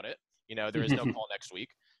think about it. You know, there is no call next week.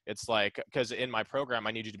 It's like, because in my program,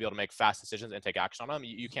 I need you to be able to make fast decisions and take action on them.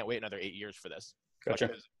 You can't wait another 8 years for this. Gotcha.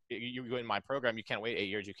 Because you go in my program, you can't wait 8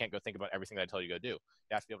 years. You can't go think about everything that I tell you to go do. You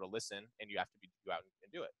have to be able to listen, and you have to go out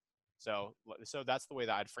and do it. So that's the way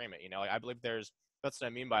that I'd frame it. You know, like, I believe that's what I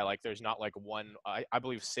mean by, like, there's not like one. I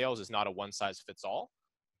believe sales is not a one size fits all.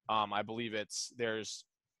 I believe there's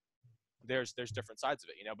different sides of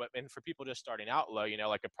it, you know. But and for people just starting out low, you know,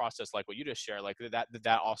 like a process like what you just shared, like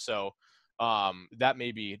that also that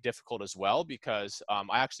may be difficult as well, because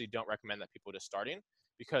I actually don't recommend that people just starting,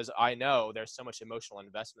 because I know there's so much emotional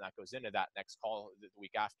investment that goes into that next call the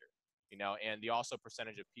week after, you know. And the also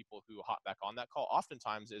percentage of people who hop back on that call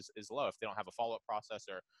oftentimes is low if they don't have a follow-up process,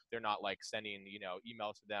 or they're not, like, sending, you know,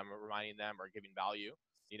 email to them or reminding them or giving value.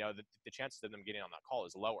 You know, the chances of them getting on that call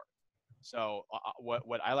is lower. So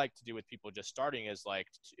what I like to do with people just starting is, like,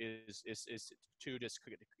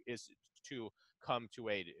 to come to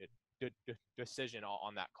a decision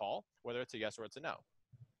on that call, whether it's a yes or it's a no,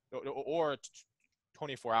 or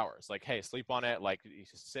 24 hours. Like, hey, sleep on it. Like, you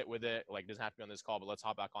sit with it. Like, it doesn't have to be on this call, but let's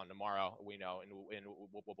hop back on tomorrow. We know, and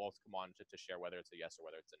we'll both come on to share whether it's a yes or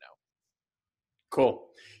whether it's a no. Cool.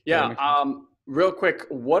 Yeah. Real quick,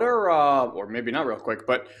 what are, or maybe not real quick,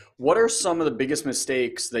 but what are some of the biggest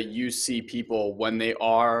mistakes that you see people when they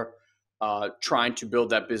are trying to build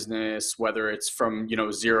that business, whether it's from, you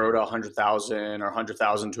know, 0 to 100,000 or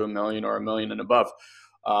 100,000 to a million or a million and above?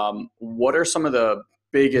 What are some of the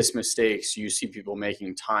biggest mistakes you see people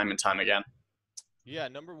making time and time again? Yeah,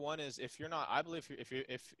 number one is, I believe if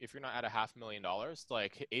you're not at $500,000,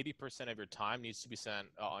 like, 80% of your time needs to be spent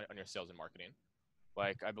on your sales and marketing.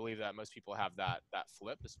 Like, I believe that most people have that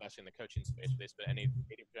flip, especially in the coaching space. They spend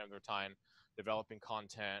 80% of their time developing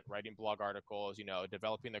content, writing blog articles, you know,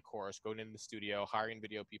 developing the course, going into the studio, hiring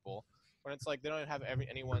video people, when it's like they don't have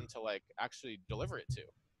anyone to, like, actually deliver it to.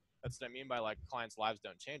 That's what I mean by, like, clients' lives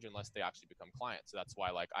don't change unless they actually become clients. So that's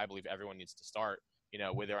why, like, I believe everyone needs to start, you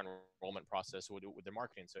know, with their enrollment process, with their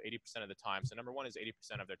marketing. So 80% of the time. So number one is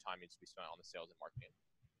 80% of their time needs to be spent on the sales and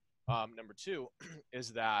marketing. Number two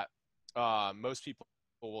is that most people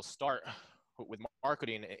will start with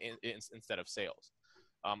marketing instead of sales.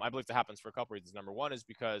 I believe that happens for a couple reasons. Number one is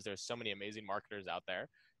because there's so many amazing marketers out there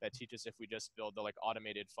that teach us if we just build the, like,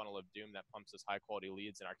 automated funnel of doom that pumps us high quality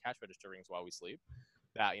leads and our cash register rings while we sleep,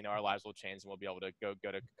 that, you know, our lives will change and we'll be able to go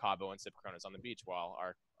to Cabo and sip Coronas on the beach while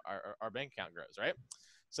our bank account grows, right?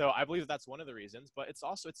 So I believe that's one of the reasons, but it's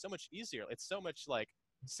so much easier. It's so much, like,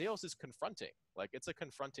 sales is confronting. Like, it's a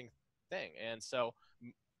confronting thing. And so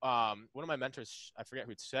one of my mentors, I forget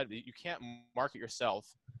who said, you can't market yourself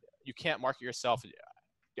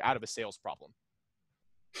out of a sales problem.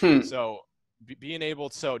 So being able,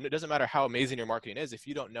 so it doesn't matter how amazing your marketing is, if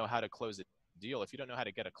you don't know how to close a deal, if you don't know how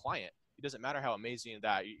to get a client, it doesn't matter how amazing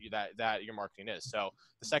that your marketing is. So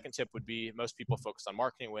the second tip would be, most people focus on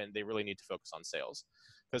marketing when they really need to focus on sales.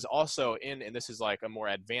 Because also and this is, like, a more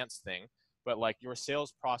advanced thing, but, like, your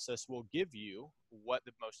sales process will give you what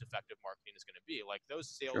the most effective marketing is going to be. Like, those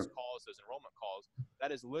sales calls, those enrollment calls,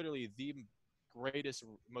 that is literally the greatest,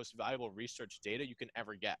 most valuable research data you can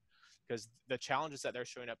ever get. Because the challenges that they're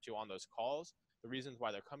showing up to on those calls, the reasons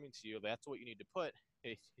why they're coming to you, that's what you need to put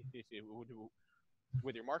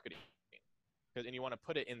with your marketing. And you want to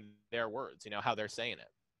put it in their words, you know, how they're saying it.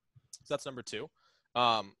 So that's number two.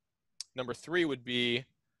 Number three would be,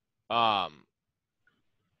 what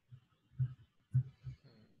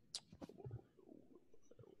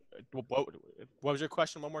was your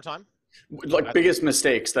question one more time? Like, biggest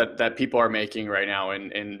mistakes that people are making right now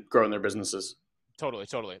in growing their businesses.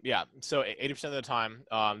 Totally. Yeah. So 80% of the time,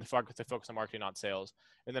 they focus on marketing, not sales.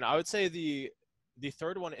 And then I would say the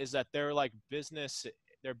third one is that their business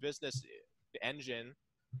engine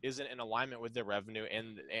isn't in alignment with their revenue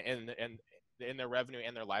and in their revenue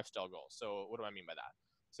and their lifestyle goals. So what do I mean by that?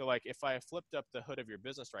 So like if I flipped up the hood of your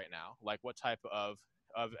business right now, like what type of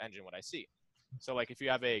engine would I see? So like if you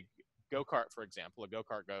have a go-kart, for example, a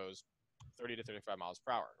go-kart goes 30 to 35 miles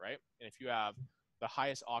per hour, right? And if you have the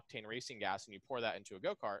highest octane racing gas and you pour that into a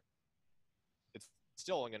go-kart, it's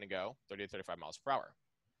still only going to go 30 to 35 miles per hour.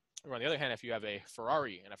 Or on the other hand, if you have a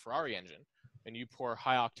Ferrari and a Ferrari engine and you pour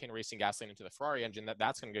high octane racing gasoline into the Ferrari engine,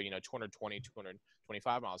 that's going to go, 220,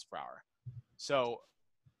 225 miles per hour. So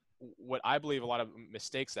what I believe a lot of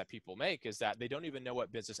mistakes that people make is that they don't even know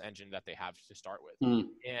what business engine that they have to start with.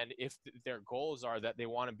 And if their goals are that they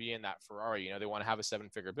want to be in that Ferrari, they want to have a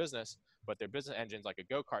 7-figure business, but their business engine's like a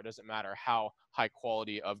go-kart, doesn't matter how high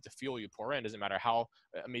quality of the fuel you pour in, doesn't matter how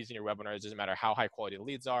amazing your webinar is, doesn't matter how high quality the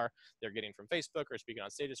leads are they're getting from Facebook or speaking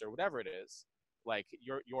on stages or whatever it is, like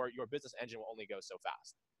your business engine will only go so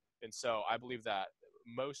fast. And so I believe that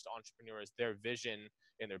most entrepreneurs, their vision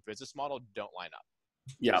and their business model don't line up.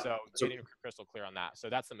 Yeah. So getting crystal clear on that. So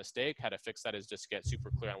that's the mistake. How to fix that is just get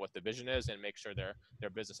super clear on what the vision is and make sure their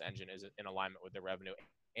business engine is in alignment with their revenue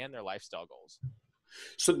and their lifestyle goals.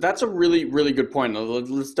 So that's a really, really good point.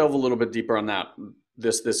 Let's delve a little bit deeper on that.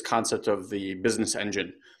 This concept of the business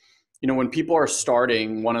engine. When people are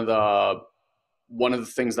starting, one of the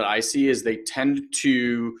things that I see is they tend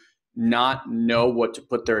to not know what to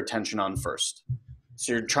put their attention on first.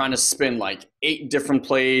 So you're trying to spin like 8 different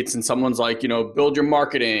plates and someone's like, build your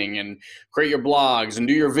marketing and create your blogs and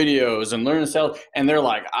do your videos and learn to sell. And they're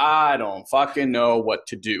like, I don't fucking know what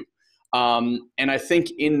to do. And I think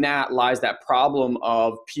in that lies that problem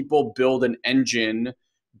of people build an engine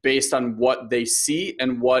based on what they see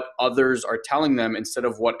and what others are telling them instead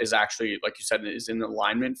of what is actually, like you said, is in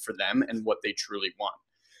alignment for them and what they truly want.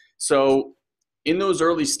 So in those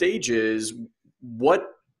early stages, what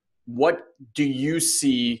do you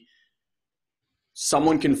see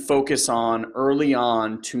someone can focus on early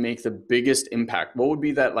on to make the biggest impact? What would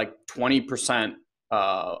be that like 20%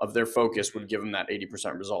 of their focus would give them that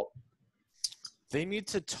 80% result? They need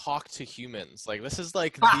to talk to humans. Like this is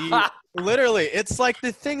like literally, it's like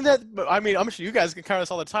the thing that, I mean, I'm sure you guys can cover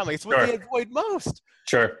this all the time. Like it's what they avoid most.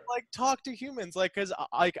 Sure. Like talk to humans. Like, cause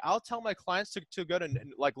like I'll tell my clients to go to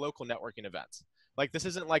like local networking events. Like this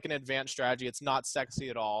isn't like an advanced strategy. It's not sexy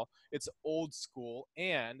at all. It's old school.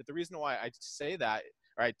 And the reason why I say that,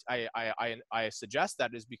 or I suggest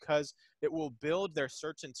that is because it will build their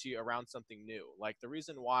certainty around something new. Like the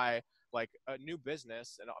reason why, like a new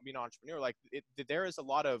business and being an entrepreneur, like there's a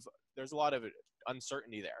lot of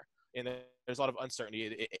uncertainty there. And there's a lot of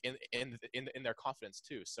uncertainty in their confidence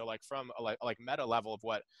too. So like from a like meta level of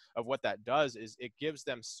what that does is it gives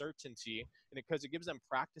them certainty, and because it gives them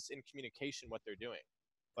practice in communication what they're doing.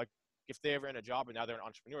 Like if they ever in a job and now they're an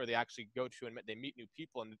entrepreneur, they actually go to and they meet new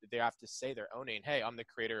people and they have to say their own name. Hey, I'm the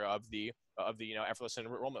creator of the Effortless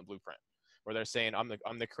Enrollment Blueprint, or they're saying I'm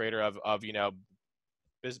the creator of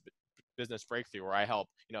business breakthrough, where I help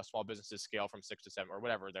small businesses scale from 6 to 7 or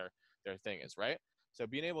whatever their thing is, right? So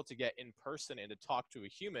being able to get in person and to talk to a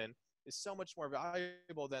human is so much more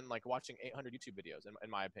valuable than like watching 800 YouTube videos, in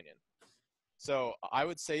my opinion. So I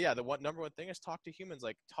would say, yeah, the number one thing is talk to humans,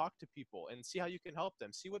 like talk to people and see how you can help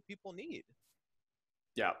them, see what people need.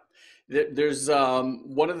 Yeah. There's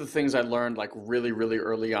one of the things I learned like really, really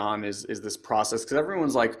early on is this process, because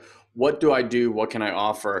everyone's like, what do I do? What can I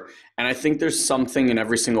offer? And I think there's something in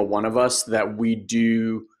every single one of us that we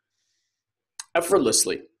do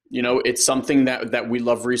effortlessly. It's something that we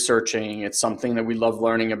love researching. It's something that we love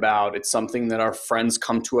learning about. It's something that our friends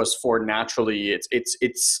come to us for naturally.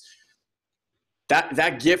 It's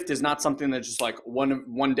that gift is not something that just like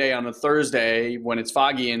one day on a Thursday when it's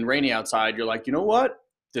foggy and rainy outside, you're like, you know what?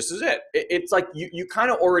 This is it. It's like you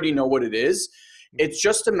kind of already know what it is. It's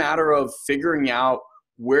just a matter of figuring out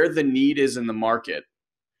where the need is in the market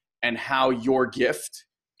and how your gift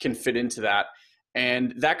can fit into that.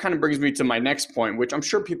 And that kind of brings me to my next point, which I'm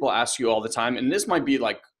sure people ask you all the time. And this might be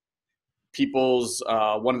like people's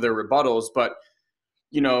one of their rebuttals, but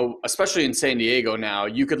especially in San Diego now,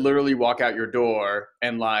 you could literally walk out your door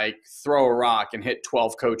and like throw a rock and hit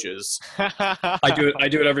 12 coaches. I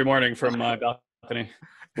do it every morning from my balcony.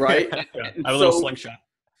 Right? Yeah, I have a little slingshot.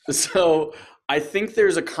 So I think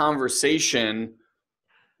there's a conversation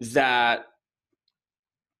that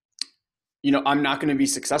I'm not going to be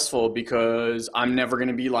successful because I'm never going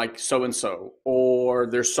to be like so-and-so, or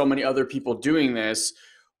there's so many other people doing this.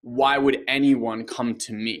 Why would anyone come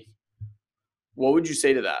to me? What would you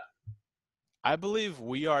say to that? I believe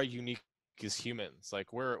we are unique as humans.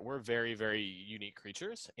 Like we're very, very unique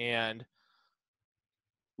creatures. And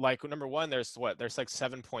like, number one, there's like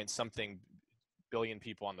 7 point something billion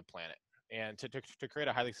people on the planet. And to create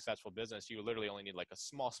a highly successful business, you literally only need like a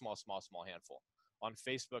small handful. On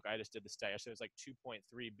Facebook, I just did the study. So it's like 2.3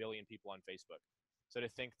 billion people on Facebook. So to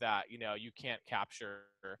think that, you know, you can't capture,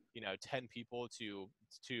 you know, 10 people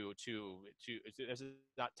there's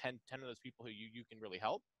not 10 of those people who you can really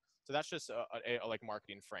help. So that's just a like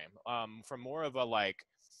marketing frame. From more of a like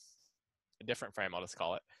a different frame, I'll just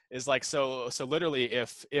call it, is like, so literally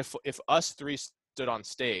if us three stood on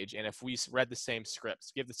stage and if we read the same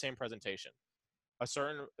scripts, give the same presentation,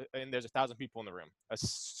 and there's 1,000 people in the room, a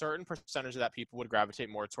certain percentage of that people would gravitate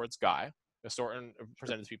more towards Guy, a certain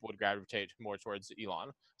percentage of people would gravitate more towards Elon,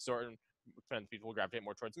 a certain percentage of people would gravitate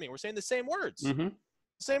more towards me. We're saying the same words, Mm-hmm.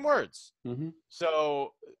 same words. Mm-hmm.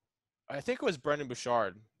 So I think it was Brendan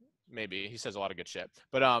Bouchard, maybe, he says a lot of good shit,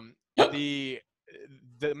 but the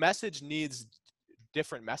message needs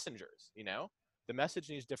different messengers, you know, the message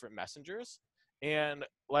needs different messengers. And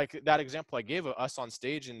like that example I gave of us on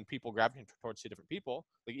stage and people gravitating towards two different people,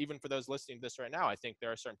 like even for those listening to this right now, I think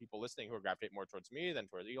there are certain people listening who are gravitating more towards me than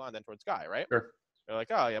towards Elon, than towards Guy, right? Sure. They're like,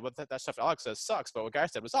 oh yeah, but that stuff Alex says sucks, but what Guy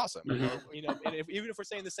said was awesome. Mm-hmm. Or, you know, and even if we're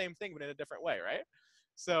saying the same thing, but in a different way, right?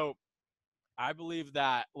 So I believe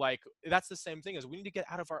that like, that's the same thing, is we need to get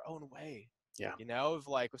out of our own way. Yeah. You know,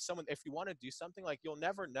 if you want to do something, like you'll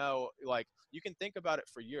never know, like you can think about it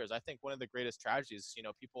for years. I think one of the greatest tragedies, you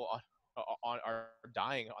know, people are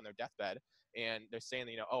dying on their deathbed and they're saying,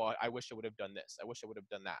 you know, oh, I wish I would have done this. I wish I would have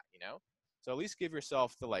done that, you know? So at least give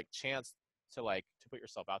yourself the like chance to put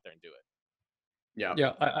yourself out there and do it. Yeah.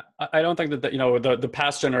 Yeah. I don't think that, you know, the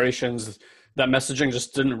past generations, that messaging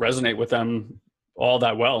just didn't resonate with them all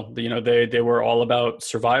that well. You know, they were all about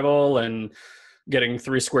survival and getting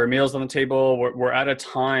 3 square meals on the table. We're at a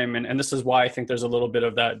time, and this is why I think there's a little bit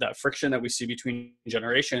of that friction that we see between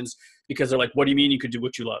generations, because they're like, what do you mean you could do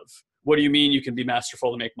what you love? What do you mean you can be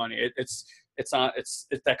masterful to make money? It's not,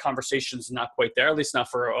 that conversation's not quite there, at least not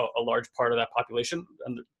for a large part of that population.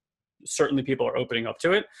 And certainly people are opening up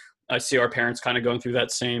to it. I see our parents kind of going through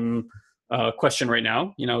that same question right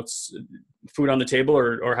now. You know, it's food on the table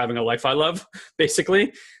or having a life I love,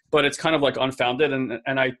 basically. But it's kind of like unfounded,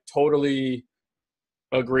 and I totally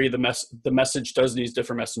agree. The message does need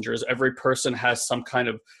different messengers. Every person has some kind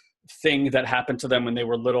of thing that happened to them when they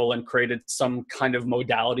were little and created some kind of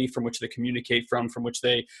modality from which they communicate from which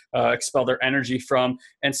they expel their energy from.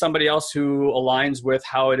 And somebody else who aligns with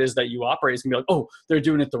how it is that you operate is gonna be like, oh, they're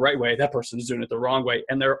doing it the right way. That person is doing it the wrong way.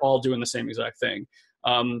 And they're all doing the same exact thing.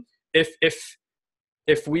 If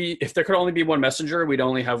there could only be one messenger, we'd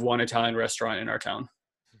only have one Italian restaurant in our town.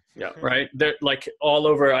 Yeah. Right. They're like all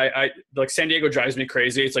over. I like San Diego drives me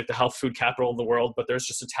crazy. It's like the health food capital of the world, but there's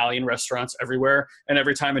just Italian restaurants everywhere. And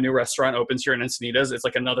every time a new restaurant opens here in Encinitas, it's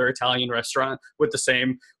like another Italian restaurant with the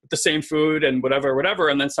same food and whatever.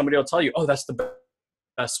 And then somebody will tell you, oh, that's the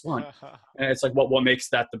best one. And it's like, what makes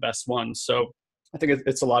that the best one? So I think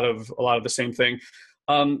it's a lot of the same thing.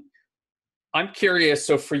 I'm curious.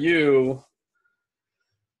 So for you,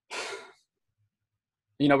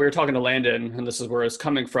 you know, we were talking to Landon, and this is where it's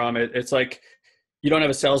coming from. It's like, you don't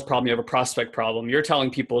have a sales problem, you have a prospect problem. You're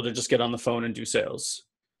telling people to just get on the phone and do sales.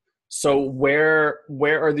 So where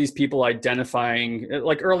are these people identifying,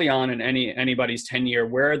 like early on in anybody's tenure,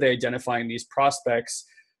 where are they identifying these prospects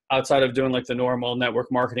outside of doing like the normal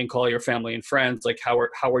network marketing, call your family and friends? Like how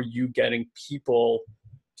are you getting people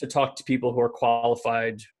to talk to people who are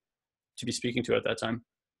qualified to be speaking to at that time,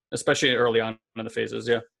 especially early on in the phases?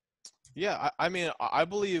 Yeah. Yeah, I mean, I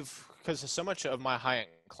believe, because so much of my high-end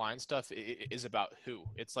client stuff is about who.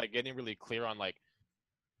 It's like getting really clear on like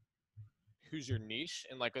who's your niche,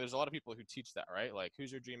 and like there's a lot of people who teach that, right? Like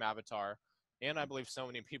who's your dream avatar, and I believe so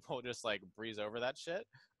many people just like breeze over that shit,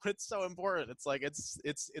 but it's so important. It's like it's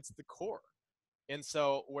the core. And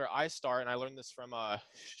so where I start, and I learned this from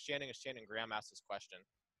Shannon Graham asked this question.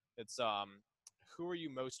 It's who are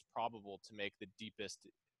you most probable to make the deepest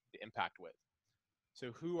impact with?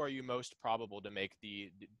 So who are you most probable to make the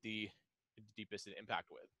deepest impact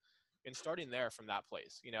with? And starting there from that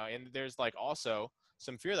place, you know, and there's like also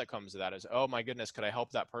some fear that comes to that is, oh my goodness, could I help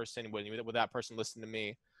that person? Would that person listen to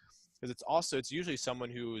me? Because it's usually someone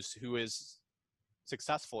who is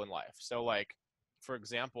successful in life. So like, for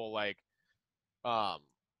example, like, or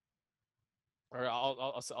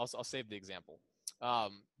I'll save the example.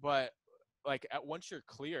 But like once you're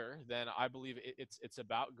clear, then I believe it's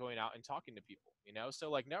about going out and talking to people, you know? So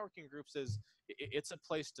like networking groups it's a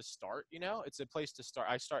place to start, you know? It's a place to start.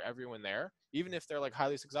 I start everyone there, even if they're like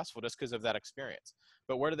highly successful, just because of that experience.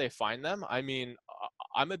 But where do they find them? I mean,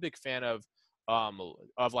 I'm a big fan of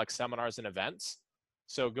like seminars and events.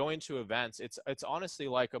 So going to events, it's honestly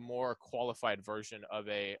like a more qualified version of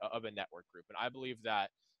a network group. And I believe that,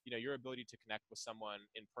 your ability to connect with someone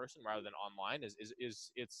in person rather than online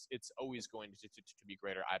it's always going to be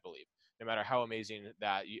greater, I believe, no matter how amazing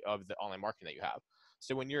of the online marketing that you have.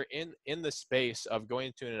 So when you're in the space of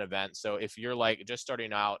going to an event, so if you're like just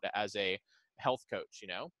starting out as a health coach,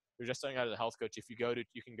 you're just starting out as a health coach, you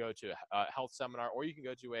can go to a health seminar, or you can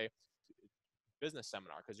go to a business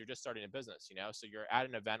seminar because you're just starting a business, so you're at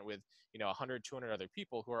an event with 100, 200 other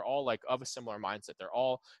people who are all like of a similar mindset. They're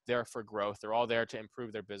all there for growth. They're all there to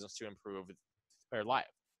improve their business, to improve their life.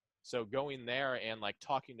 So going there and like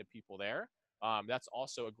talking to people there, that's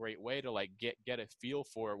also a great way to like get a feel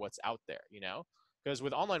for what's out there, because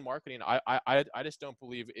with online marketing, I just don't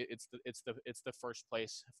believe it's the first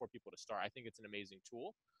place for people to start. I think it's an amazing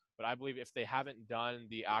tool, but I believe if they haven't done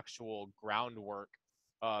the actual groundwork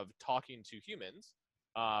of talking to humans,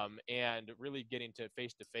 and really getting to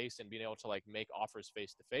face and being able to like make offers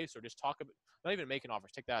face to face, or just talk about, not even making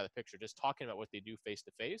offers, take that out of the picture, just talking about what they do face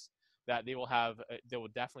to face, that they will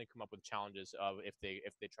definitely come up with challenges of if they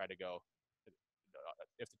try to go,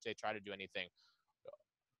 if they try to do anything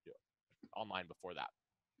online before that.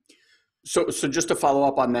 So just to follow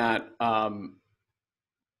up on that,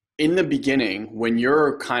 in the beginning, when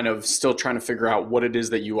you're kind of still trying to figure out what it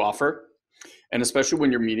is that you offer, and especially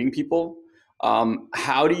when you're meeting people,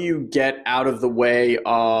 how do you get out of the way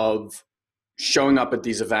of showing up at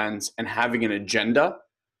these events and having an agenda?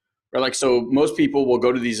 Right? Like, so most people will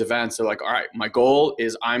go to these events. They're like, all right, my goal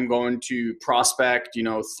is I'm going to prospect,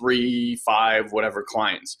 3, 5, whatever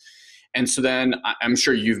clients. And so then I'm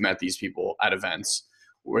sure you've met these people at events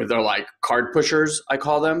where they're like card pushers, I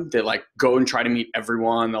call them. They like go and try to meet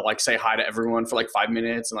everyone. They'll like say hi to everyone for like 5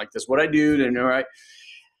 minutes and like, this is what I do. And all right.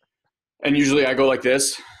 And usually I go like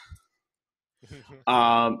this.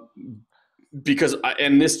 Because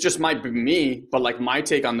and this just might be me, but like my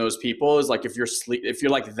take on those people is like, if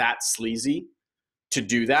you're like that sleazy to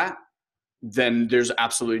do that, then there's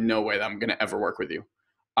absolutely no way that I'm going to ever work with you.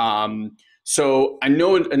 So I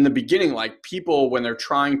know in the beginning, like people, when they're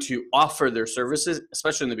trying to offer their services,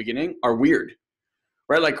 especially in the beginning, are weird,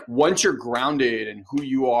 right? Like once you're grounded in who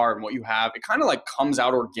you are and what you have, it kind of like comes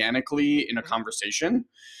out organically in a conversation.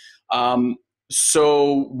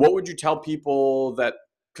 So what would you tell people that,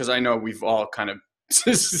 because I know we've all kind of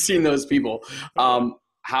seen those people,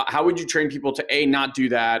 how would you train people to A, not do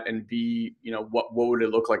that, and B, what would it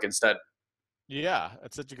look like instead? Yeah,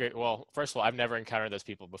 that's such a great. Well, first of all, I've never encountered those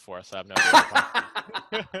people before, so I have no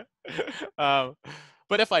idea what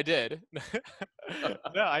but if I did,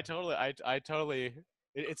 no, I totally.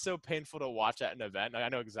 It's so painful to watch at an event. I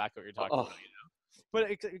know exactly what you're talking Oh, about, But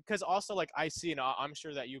because also like I see, and I'm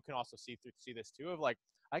sure that you can also see this too. Of like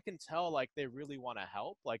I can tell like they really want to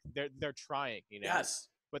help, like they're trying, yes.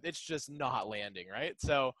 but it's just not landing, right?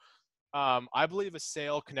 So I believe a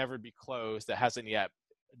sale can never be closed that hasn't yet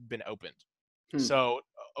been opened. So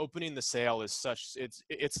opening the sale is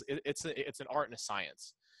it's an art and a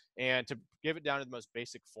science, and to give it down to the most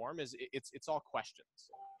basic form is it's all questions.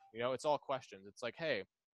 It's all questions. It's like, hey,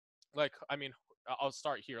 like, I mean, I'll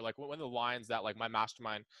start here. Like one of the lines that like my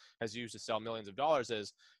mastermind has used to sell millions of dollars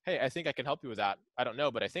is, hey, I think I can help you with that. I don't know,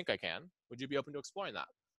 but I think I can. Would you be open to exploring that?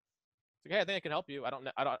 It's like, hey, I think I can help you.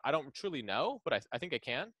 I don't truly know, but I think I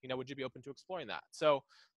can. Would you be open to exploring that? So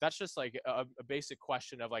that's just like a basic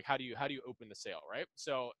question of like, how do you open the sale, right?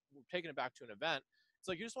 So taking it back to an event, it's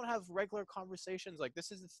like you just want to have regular conversations. Like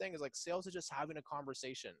this is the thing, is like sales is just having a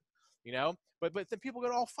conversation, but then people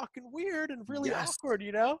get all fucking weird and really Yes. awkward,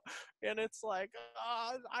 and it's like,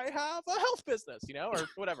 I have a health business, or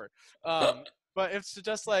whatever. But it's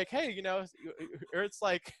just like, hey, or it's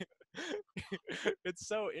like, it's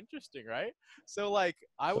so interesting, right? So like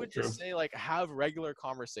I would just say like have regular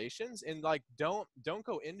conversations, and like don't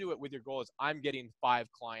go into it with your goal as I'm getting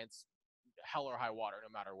 5 clients hell or high water no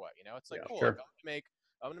matter what. It's like, Yeah, cool, like sure.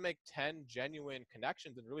 I'm gonna make 10 genuine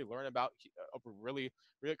connections and really learn about really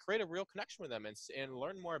create a real connection with them, and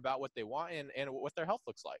learn more about what they want and what their health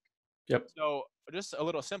looks like. Yep. So just a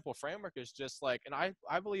little simple framework is just like, and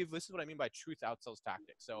I believe this is what I mean by truth outsells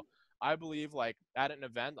tactics. So I believe like at an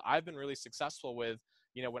event, I've been really successful with,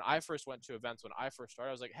 when I first went to events, when I first started,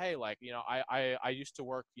 I was like, hey, like, I used to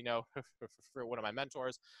work, for one of my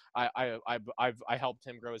mentors. I helped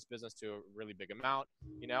him grow his business to a really big amount,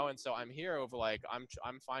 and so I'm here over like,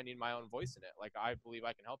 I'm finding my own voice in it. Like, I believe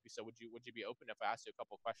I can help you. So would you be open if I asked you a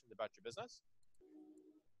couple of questions about your business?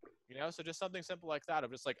 So just something simple like that,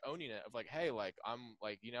 of just like owning it, of like, hey, like I'm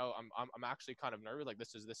like, I'm actually kind of nervous, like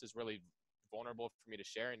this is really vulnerable for me to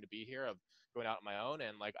share and to be here of going out on my own.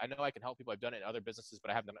 And like, I know I can help people. I've done it in other businesses,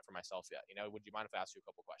 but I haven't done it for myself yet. You know, would you mind if I ask you a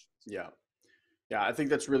couple questions? Yeah. Yeah, I think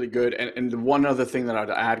that's really good. And the one other thing that I'd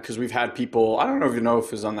add, because we've had people, I don't know if you know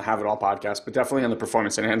if it's on the Have It All podcast, but definitely on the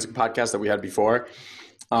Performance Enhancing podcast that we had before,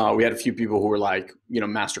 we had a few people who were like,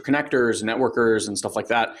 master connectors, networkers, and stuff like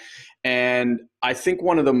that. And I think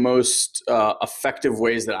one of the most effective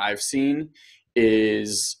ways that I've seen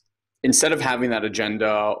is instead of having that agenda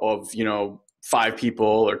of, 5 people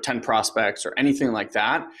or 10 prospects or anything like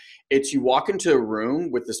that, it's you walk into a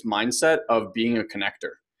room with this mindset of being a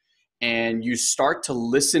connector. And you start to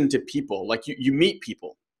listen to people, like you meet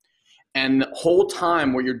people. And the whole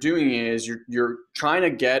time what you're doing is you're trying to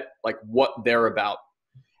get like what they're about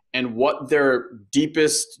and what their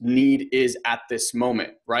deepest need is at this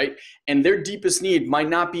moment, right? And their deepest need might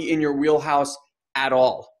not be in your wheelhouse at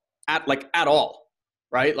all,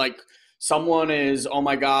 right? Like someone is, oh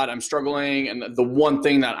my God, I'm struggling. And the one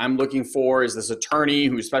thing that I'm looking for is this attorney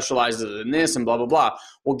who specializes in this and blah, blah, blah.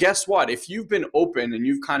 Well, guess what? If you've been open and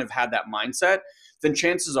you've kind of had that mindset, then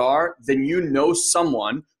chances are, then you know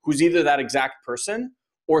someone who's either that exact person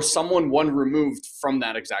or someone one removed from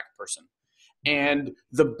that exact person. And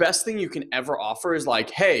the best thing you can ever offer is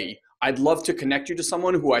like, hey, I'd love to connect you to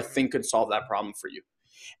someone who I think could solve that problem for you.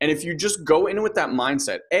 And if you just go in with that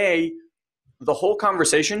mindset, the whole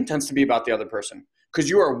conversation tends to be about the other person because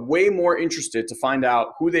you are way more interested to find out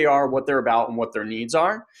who they are, what they're about, and what their needs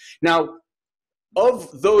are. Now,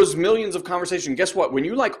 of those millions of conversations, guess what? When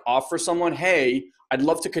you like offer someone, hey, I'd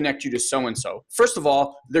love to connect you to so-and-so. First of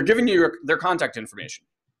all, they're giving you their contact information.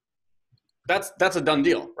 That's a done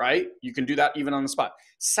deal, right? You can do that even on the spot.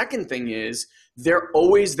 Second thing is they're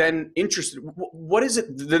always then interested. What is it?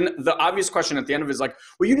 Then the obvious question at the end of it is like,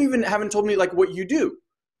 well, you haven't told me like what you do.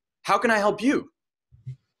 How can I help you?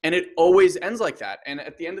 And it always ends like that. And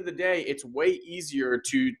at the end of the day, it's way easier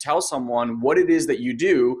to tell someone what it is that you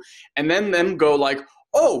do and then them go like,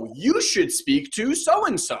 oh, you should speak to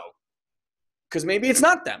so-and-so. Because maybe it's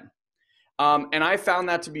not them. And I found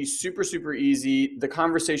that to be super, super easy. The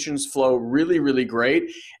conversations flow really, really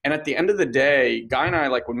great. And at the end of the day, Guy and I,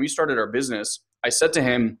 like when we started our business, I said to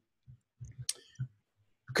him,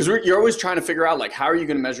 because you're always trying to figure out like, how are you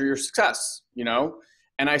going to measure your success,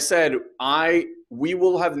 And I said, we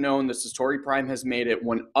will have known that Satori Prime has made it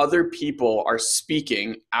when other people are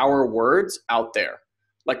speaking our words out there.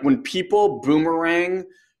 Like when people boomerang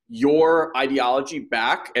your ideology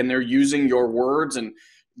back and they're using your words and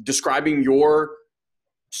describing your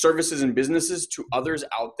services and businesses to others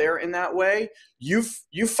out there in that way, you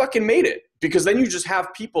fucking made it. Because then you just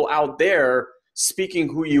have people out there speaking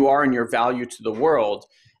who you are and your value to the world.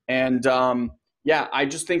 And I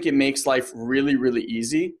just think it makes life really, really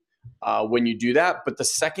easy when you do that. But the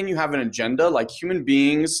second you have an agenda, like human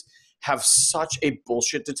beings have such a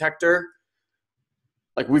bullshit detector.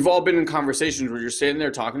 Like we've all been in conversations where you're sitting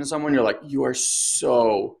there talking to someone, you're like, you are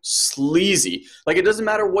so sleazy. Like it doesn't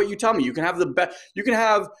matter what you tell me. You can have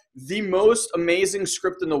the most amazing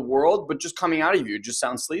script in the world, but just coming out of you, it just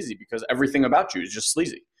sounds sleazy because everything about you is just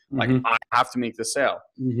sleazy. Like I have to make the sale.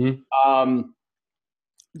 Was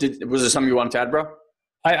there something you wanted to add, bro?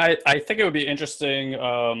 I think it would be interesting,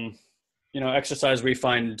 exercise we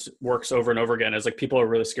find works over and over again is like people are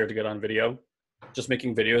really scared to get on video. Just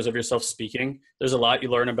making videos of yourself speaking. There's a lot you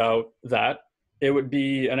learn about that. It would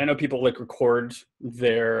be, and I know people like record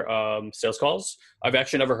their sales calls. I've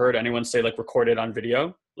actually never heard anyone say like record it on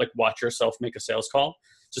video, like watch yourself make a sales call,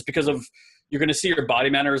 just because you're going to see your body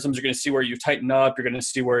mannerisms. You're going to see where you tighten up. You're going to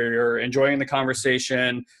see where you're enjoying the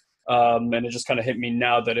conversation. And it just kind of hit me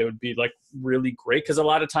now that it would be like really great. Cause a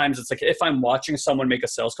lot of times it's like, if I'm watching someone make a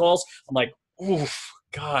sales calls, I'm like, oof,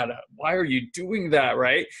 God, why are you doing that?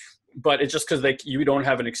 Right. But it's just because you don't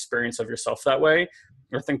have an experience of yourself that way.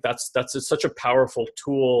 I think that's such a powerful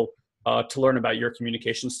tool to learn about your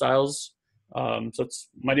communication styles. So it's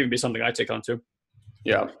might even be something I take on too.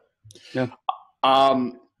 Yeah.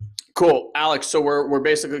 Cool, Alex. So we're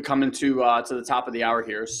basically coming to the top of the hour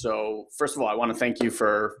here. So first of all, I want to thank you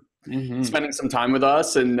for spending some time with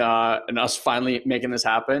us and us finally making this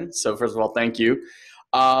happen. So first of all, thank you.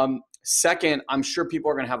 Second, I'm sure people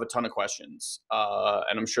are going to have a ton of questions,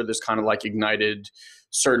 and I'm sure this kind of like ignited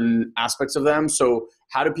certain aspects of them. So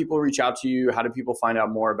how do people reach out to you? How do people find out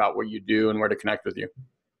more about what you do and where to connect with you?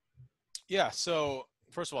 Yeah. So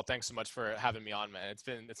first of all, thanks so much for having me on, man. It's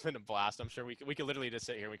been a blast. I'm sure we could literally just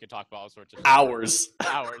sit here. We could talk about all sorts of hours,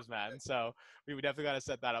 man. So we would definitely got to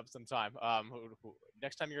set that up sometime.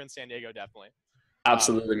 Next time you're in San Diego, definitely.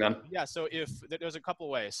 Absolutely, man. Yeah. So if there's a couple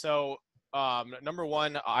of ways. So number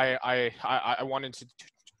one, I wanted to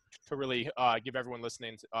really give everyone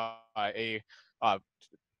listening a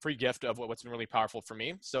free gift of what's been really powerful for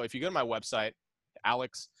me. So if you go to my website,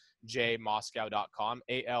 alexjmoscow.com,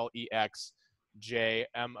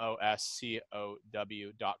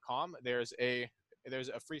 ALEXJMOSCOW.com, there's a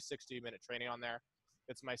free 60-minute training on there.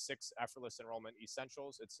 It's my 6 effortless enrollment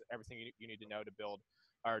essentials. It's everything you need to know to build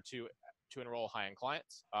or to enroll high-end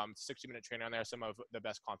clients. 60-minute training on there, some of the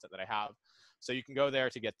best content that I have. So you can go there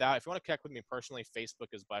to get that. If you want to connect with me personally, Facebook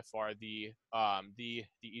is by far the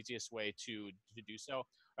easiest way to do so.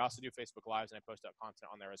 I also do Facebook Lives, and I post out content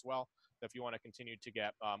on there as well. So if you want to continue to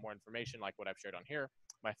get more information like what I've shared on here,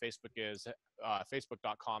 my Facebook is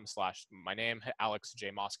facebook.com/my name, Alex J.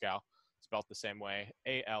 Moscow, spelled the same way,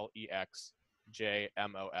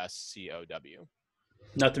 ALEXJMOSCOW.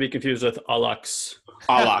 Not to be confused with Alex.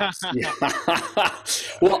 Alex. Yeah.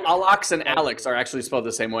 Well, Alex and Alex are actually spelled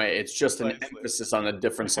the same way. It's just an emphasis on a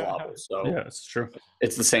different syllable. So yeah, it's true.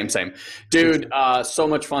 It's the same. Dude, so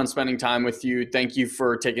much fun spending time with you. Thank you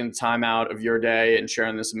for taking the time out of your day and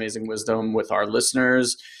sharing this amazing wisdom with our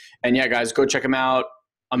listeners. And yeah, guys, go check him out.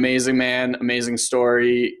 Amazing man, amazing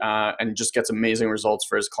story, and just gets amazing results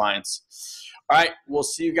for his clients. All right, we'll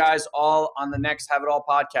see you guys all on the next Have It All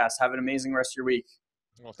podcast. Have an amazing rest of your week.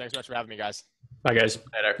 Well, thanks so much for having me, guys. Bye, guys.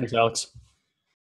 Later. Thanks, Alex.